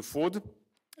go to the food.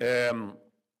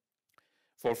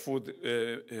 For food,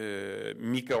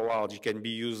 microalgae can be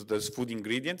used as food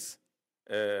ingredients.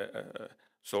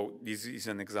 So this is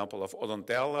an example of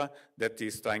Odontella that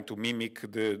is trying to mimic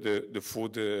the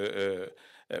food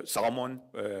salmon,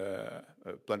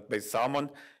 plant-based salmon,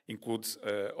 includes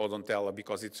Odontella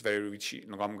because it's very rich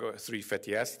in omega-3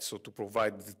 fatty acids, so to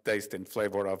provide the taste and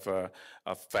flavor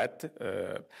of fat.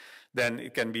 Then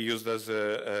it can be used as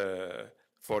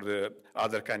for the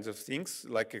other kinds of things,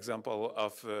 like example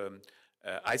of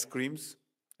ice creams.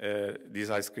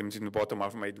 These ice creams in the bottom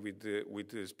are made with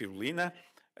spirulina,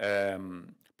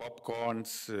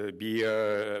 popcorns,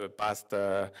 beer,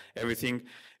 pasta, everything.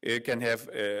 It can have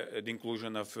the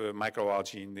inclusion of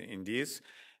microalgae in this.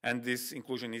 And this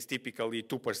inclusion is typically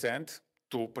 2%.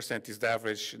 2% is the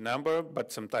average number,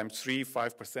 but sometimes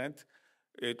 3–5%.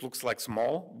 It looks like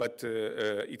small, but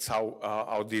it's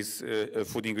how this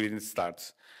food ingredient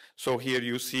starts. So here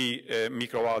you see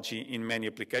microalgae in many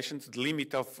applications. The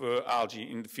limit of algae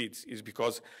in the feeds is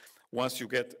because once you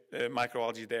get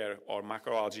microalgae there or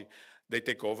macroalgae, they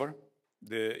take over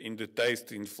in the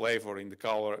taste, in flavor, in the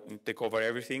color, and take over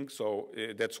everything. So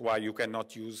that's why you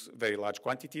cannot use very large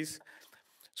quantities.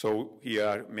 So here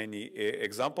are many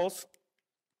examples.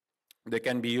 They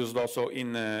can be used also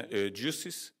in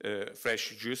juices,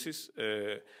 fresh juices.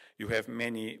 You have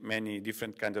many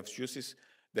different kinds of juices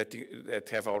that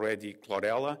have already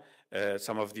chlorella.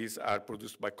 Some of these are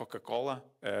produced by Coca-Cola.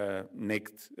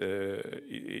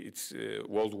 It's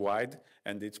worldwide,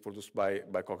 and it's produced by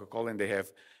Coca-Cola, and they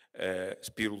have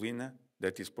spirulina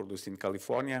that is produced in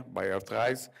California by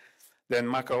Earthrise. Then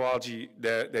macroalgae,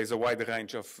 there's a wide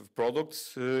range of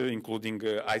products, including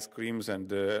ice creams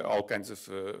and all kinds of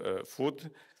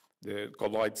food. The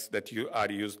colloids that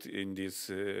are used in this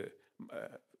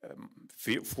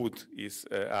food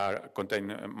contain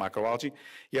macroalgae.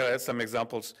 Here are some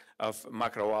examples of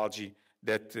macroalgae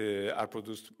that are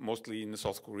produced mostly in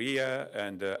South Korea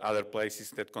and other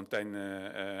places that contain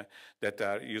that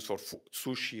are used for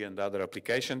sushi and other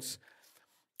applications.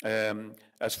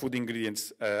 As food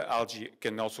ingredients, algae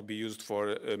can also be used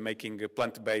for making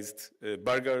plant-based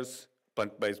burgers,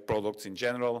 plant-based products in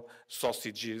general,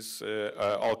 sausages,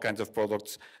 all kinds of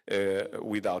products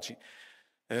with algae.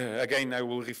 Again, I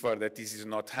will refer that this is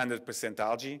not 100%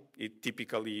 algae. It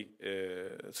typically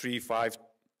 3–5,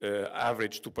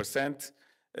 average 2%.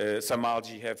 Some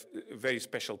algae have very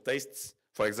special tastes.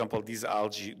 For example, these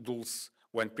algae dulse,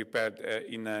 when prepared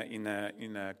in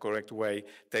a correct way,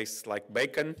 tastes like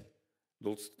bacon.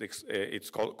 Dulse, it's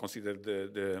considered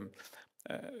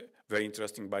very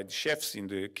interesting by the chefs in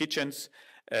the kitchens.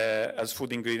 As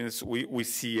food ingredients, we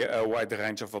see a wide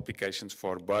range of applications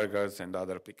for burgers and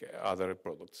other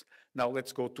products. Now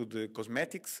let's go to the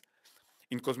cosmetics.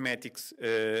 In cosmetics,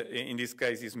 in this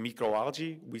case, is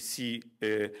microalgae. We see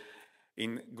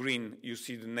in green, you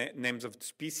see the names of the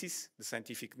species, the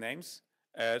scientific names.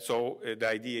 So the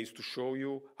idea is to show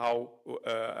you how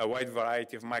a wide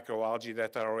variety of microalgae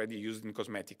that are already used in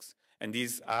cosmetics. And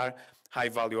these are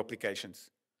high-value applications.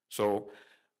 So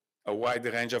a wide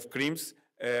range of creams.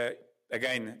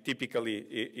 Again, typically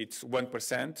it's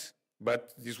 1%,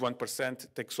 but this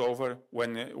 1% takes over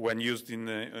when used in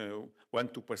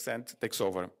 1-2% takes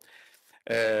over.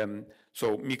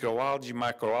 So microalgae,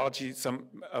 macroalgae, some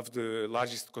of the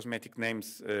largest cosmetic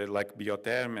names like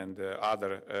Biotherm and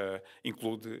other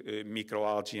include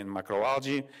microalgae and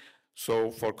macroalgae.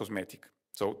 So for cosmetic,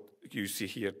 so you see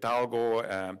here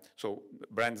Talgo, so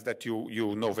brands that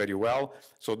you know very well.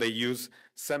 So they use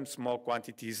some small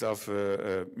quantities of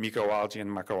microalgae and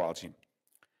macroalgae.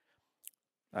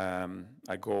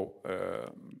 I go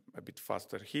a bit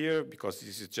faster here because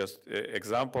this is just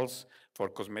examples for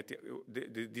cosmetic.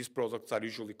 These products are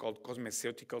usually called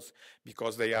cosmeceuticals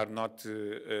because they are not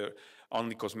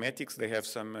only cosmetics. They have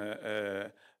some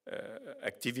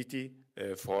activity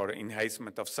for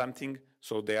enhancement of something,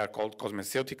 so they are called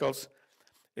cosmeceuticals.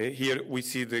 Here we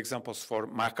see the examples for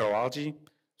macroalgae.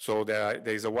 So there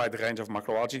is a wide range of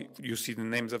macroalgae. You see the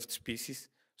names of the species.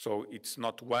 So it's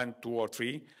not 1, 2, or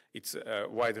 3. It's a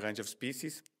wide range of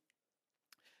species.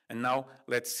 And now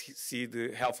let's see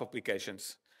the health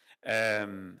applications.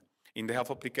 In the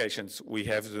health applications, we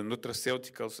have the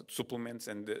nutraceuticals, supplements,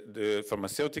 and the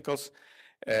pharmaceuticals.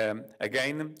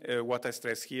 Again, what I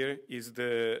stress here is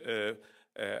the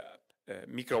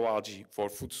microalgae for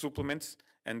food supplements.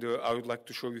 And I would like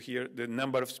to show you here the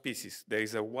number of species. There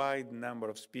is a wide number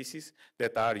of species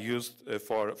that are used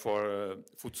for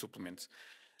food supplements.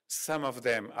 Some of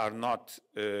them are not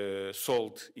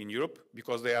sold in Europe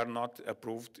because they are not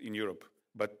approved in Europe,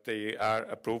 but they are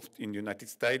approved in the United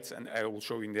States, and I will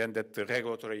show you in the end that the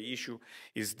regulatory issue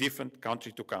is different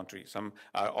country to country. Some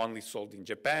are only sold in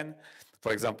Japan.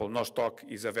 For example, Nostoc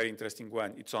is a very interesting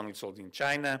one. It's only sold in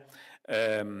China,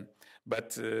 but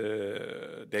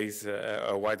there is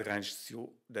a wide range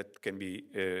still that can be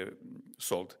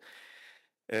sold.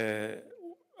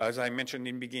 As I mentioned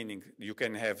in the beginning, you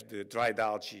can have the dried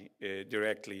algae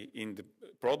directly in the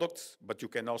products, but you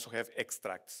can also have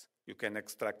extracts. You can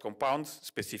extract compounds,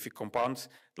 specific compounds,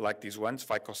 like these ones,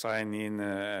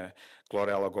 phycocyanin,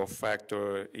 chlorella growth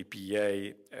factor,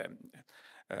 EPA,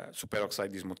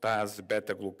 superoxide dismutase,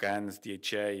 beta-glucans,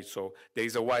 DHA. So there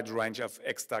is a wide range of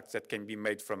extracts that can be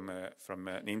made from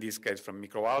in this case, from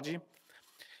microalgae.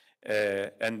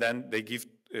 And then they give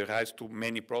rise to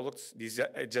many products. This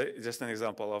is just an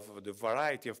example of the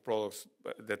variety of products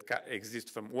that exist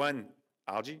from one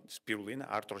algae, spirulina,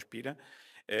 Arthrospira.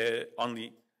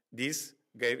 Only this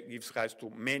gives rise to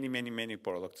many, many, many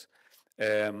products.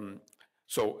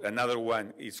 So another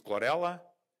one is chlorella.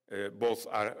 Both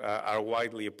are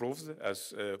widely approved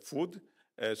as food.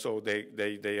 So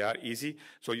they are easy.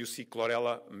 So you see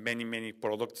chlorella, many, many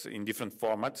products in different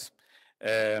formats.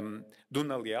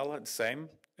 Dunaliella, the same.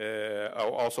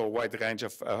 Also a wide range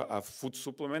of food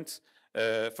supplements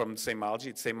from the same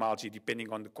algae. The same algae,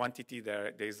 depending on the quantity,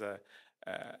 there's a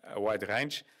wide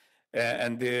range.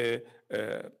 And the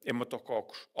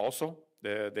Hematococcus also.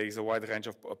 There is a wide range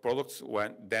of products.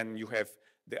 Then you have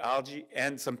the algae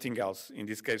and something else. In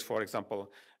this case, for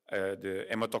example, the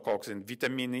Hematococcus and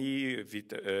vitamin E,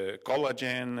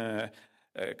 collagen,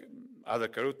 other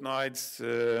carotenoids,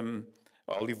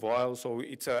 olive oil. So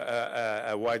it's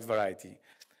a wide variety.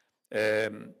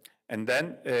 And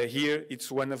then here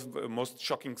it's one of the most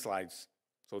shocking slides.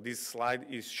 So this slide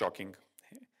is shocking.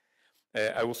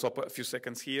 I will stop a few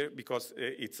seconds here because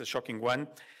it's a shocking one.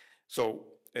 So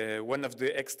one of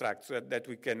the extracts that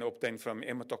we can obtain from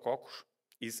Hematococcus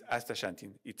is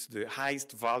astaxanthin. It's the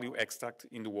highest value extract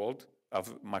in the world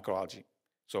of macroalgae.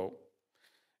 So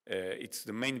it's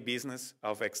the main business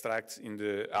of extracts in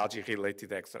the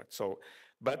algae-related extract. So,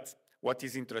 but what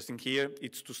is interesting here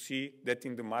is to see that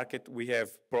in the market we have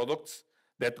products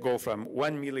that go from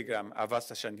 1 milligram of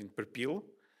astaxanthin per pill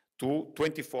to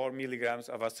 24 milligrams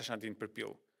of astaxanthin per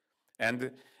pill.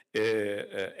 And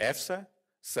EFSA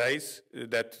says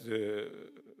that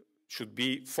should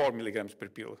be 4 milligrams per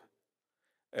pill.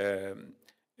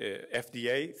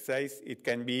 FDA says it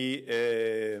can be,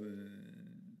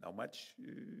 how much?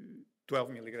 12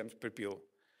 milligrams per pill.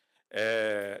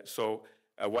 So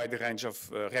a wide range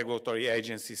of regulatory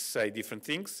agencies say different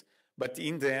things, but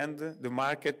in the end, the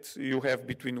market, you have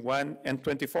between 1 and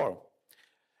 24.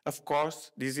 Of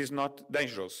course, this is not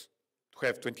dangerous to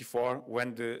have 24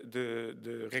 when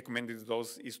the recommended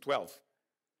dose is 12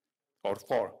 or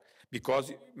 4,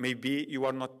 because maybe you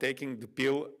are not taking the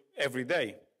pill every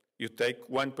day. You take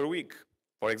one per week,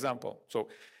 for example. So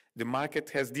the market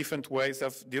has different ways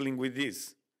of dealing with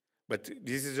this. But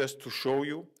this is just to show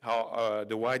you how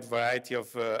the wide variety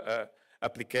of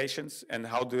applications and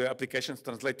how the applications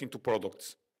translate into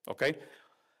products, okay?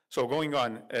 So going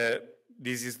on,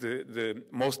 this is the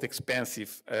most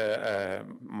expensive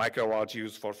microalgae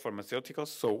used for pharmaceuticals.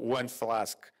 So one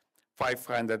flask,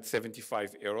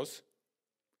 575 euros,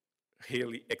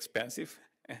 really expensive.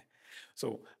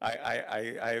 So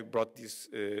I brought this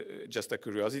just a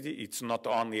curiosity. It's not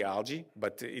only algae,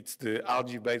 but it's the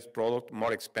algae-based product,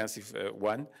 more expensive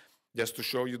one, just to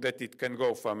show you that it can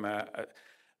go from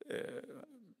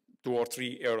 2 or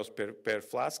 3 euros per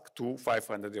flask to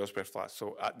 500 euros per flask.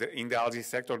 So in the algae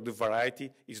sector, the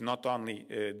variety is not only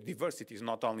diversity, is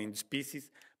not only in the species,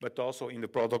 but also in the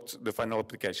products, the final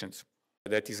applications.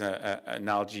 That is an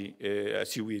algae, a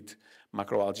seaweed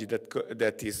macroalgae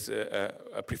that is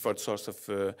a preferred source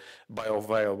of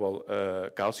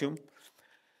bioavailable calcium.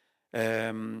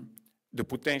 The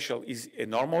potential is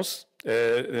enormous.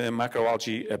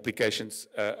 Macroalgae applications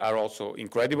are also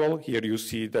incredible. Here you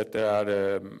see that there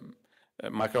are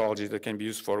macroalgae that can be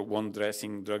used for wound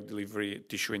dressing, drug delivery,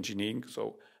 tissue engineering,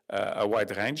 so a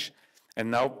wide range.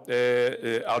 And now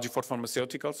algae for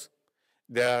pharmaceuticals.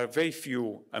 There are very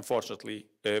few, unfortunately,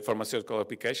 pharmaceutical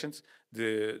applications.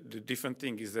 The different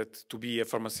thing is that to be a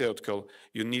pharmaceutical,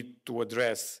 you need to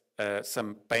address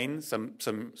some pain, some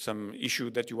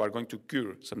issue that you are going to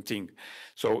cure, something.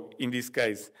 So in this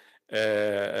case,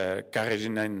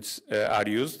 carrageenans are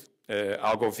used.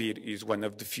 Algae is one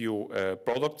of the few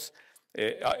products.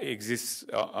 Exists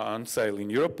on sale in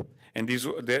Europe. And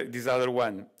this other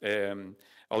one,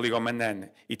 oligomannan,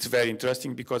 it's very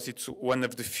interesting because it's one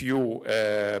of the few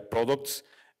products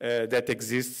that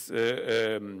exists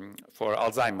for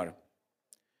Alzheimer.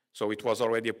 So it was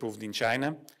already approved in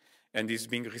China and is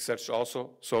being researched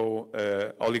also. So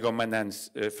oligomannans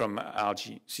from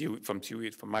algae, from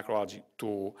seaweed, from macroalgae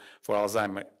for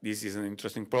Alzheimer, this is an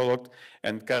interesting product.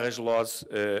 And carrageenan,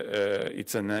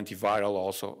 it's an antiviral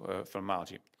also from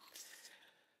algae.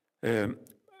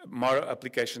 More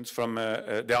applications from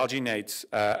the alginates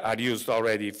are used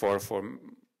already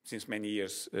since many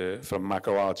years from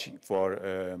macroalgae for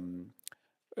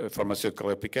pharmaceutical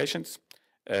applications.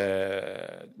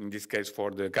 In this case,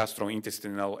 for the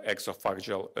gastrointestinal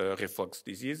esophageal reflux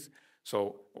disease.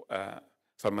 So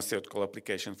pharmaceutical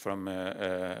application from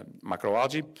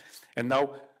macroalgae. And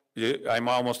now I'm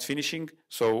almost finishing.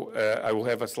 So I will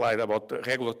have a slide about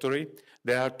regulatory.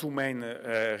 There are two main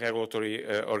regulatory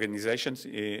organizations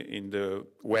in the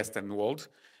Western world.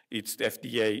 It's the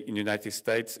FDA in the United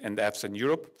States and EFSA in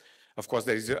Europe. Of course,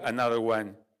 there is another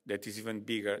one that is even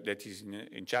bigger, that is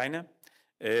in China.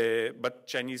 But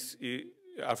Chinese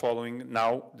are following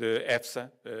now the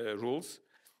EFSA rules.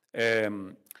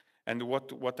 And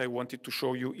what I wanted to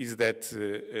show you is that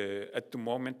at the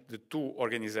moment, the two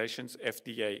organizations,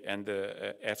 FDA and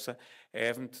EFSA,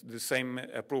 haven't the same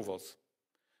approvals.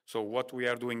 So what we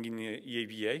are doing in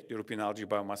EABA, the European Algae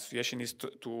Biomass Association, is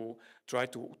to try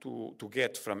to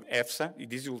get from EFSA.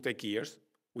 This will take years.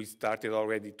 We started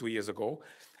already 2 years ago.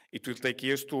 It will take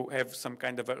years to have some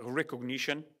kind of a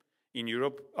recognition in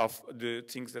Europe of the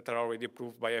things that are already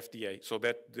approved by FDA, so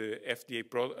that the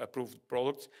FDA-approved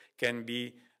products can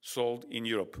be sold in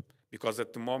Europe. Because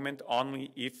at the moment,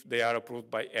 only if they are approved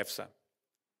by EFSA.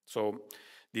 So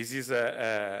this is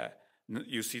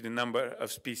you see the number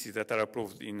of species that are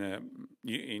approved in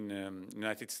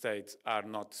United States are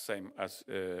not the same as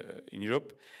in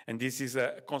Europe. And this is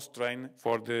a constraint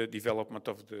for the development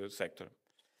of the sector.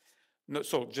 No,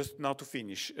 so just now to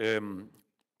finish,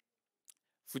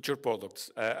 future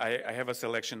products. I have a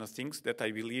selection of things that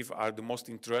I believe are the most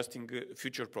interesting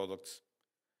future products.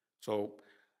 So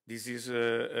this is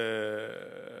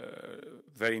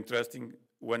very interesting.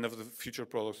 One of the future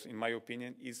products, in my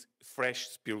opinion, is fresh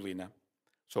spirulina.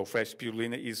 So fresh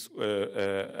spirulina is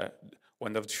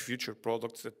one of the future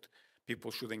products that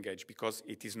people should engage, because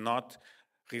it is not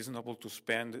reasonable to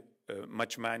spend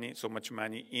so much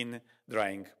money in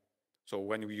drying. So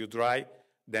when you dry,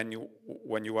 then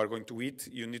when you are going to eat,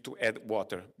 you need to add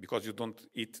water, because you don't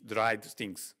eat dried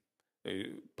things,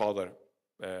 powder,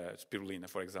 spirulina,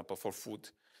 for example, for food.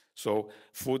 So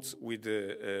foods with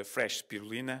fresh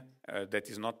spirulina that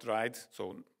is not dried,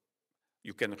 so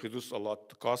you can reduce a lot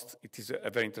the cost. It is a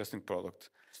very interesting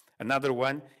product. Another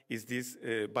one is this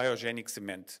biogenic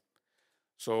cement.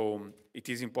 So it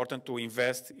is important to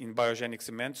invest in biogenic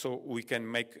cement, so we can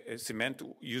make cement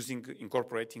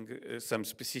incorporating some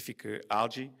specific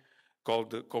algae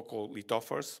called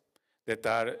coccolithophores that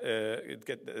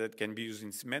can be used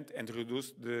in cement and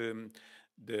reduce the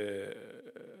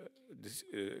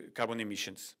carbon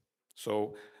emissions.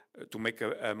 So to make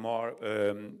a more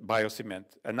biocement.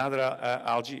 Another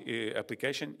algae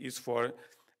application is for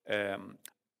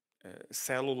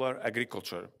cellular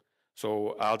agriculture.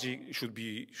 So algae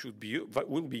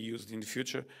will be used in the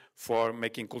future for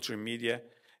making culture media,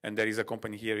 and there is a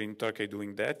company here in Turkey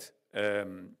doing that.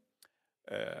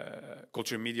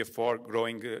 Culture media for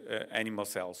growing animal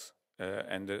cells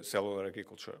and cellular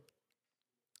agriculture.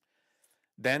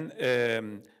 Then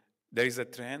there is a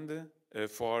trend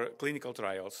for clinical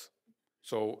trials.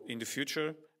 So in the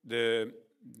future,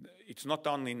 it's not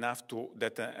only enough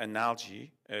that an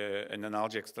algae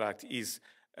extract is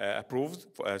approved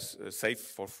as safe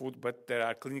for food, but there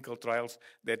are clinical trials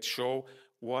that show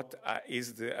what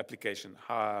is the application,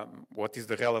 what is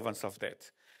the relevance of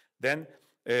that. Then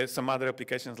some other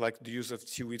applications like the use of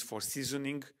seaweed for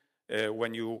seasoning,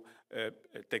 when you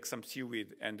take some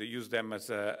seaweed and use them as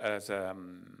a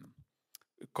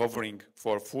covering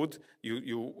for food,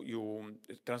 you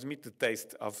transmit the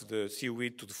taste of the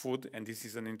seaweed to the food, and this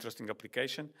is an interesting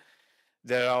application.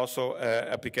 There are also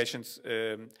applications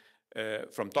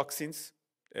from toxins.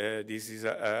 This is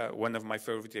one of my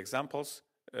favorite examples,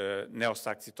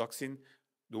 neosaxitoxin.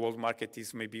 The world market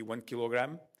is maybe 1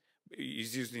 kilogram.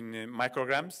 It's used in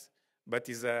micrograms, but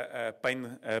is a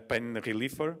pain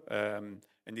reliever,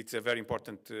 and it's a very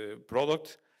important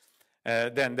product.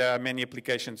 Then there are many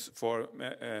applications for,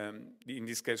 in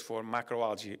this case, for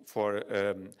macroalgae, for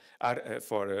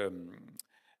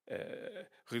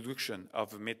reduction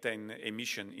of methane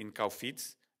emission in cow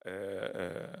feeds.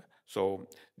 So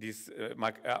these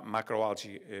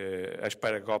macroalgae,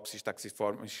 Asparagopsis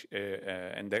taxiformis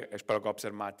and Asparagopsis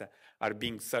armata, are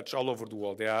being searched all over the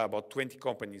world. There are about 20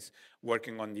 companies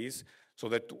working on this, so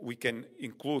that we can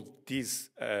include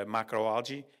these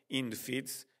macroalgae in the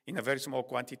feeds in a very small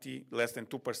quantity. Less than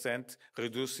 2%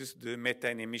 reduces the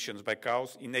methane emissions by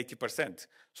cows in 80%.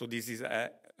 So this is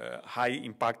a high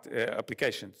impact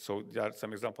application. So there are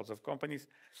some examples of companies.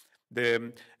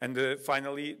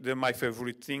 Finally, my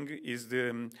favorite thing is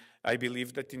I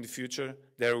believe that in the future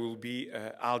there will be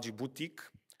algae boutique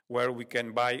where we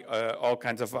can buy all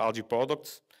kinds of algae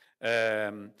products,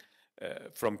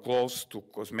 from clothes to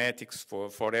cosmetics,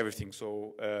 for everything.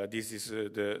 So this is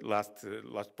the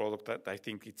last product that I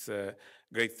think it's a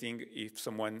great thing if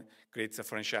someone creates a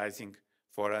franchising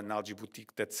for an algae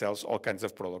boutique that sells all kinds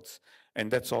of products. And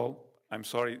that's all. I'm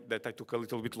sorry that I took a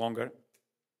little bit longer.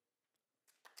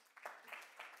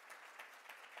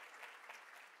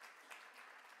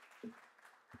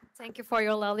 Thank you for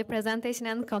your lovely presentation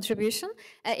and contribution.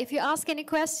 If you ask any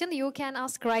question, you can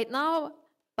ask right now,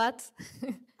 but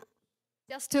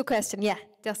just 2 questions. Yeah,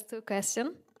 just 2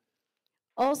 questions.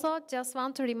 Also, just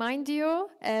want to remind you,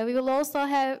 you will also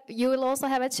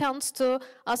have a chance to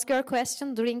ask your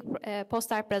question during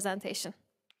post-art presentation.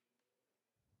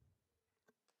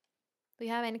 Do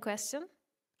you have any question?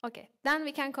 Okay, then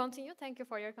we can continue. Thank you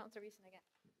for your contribution again.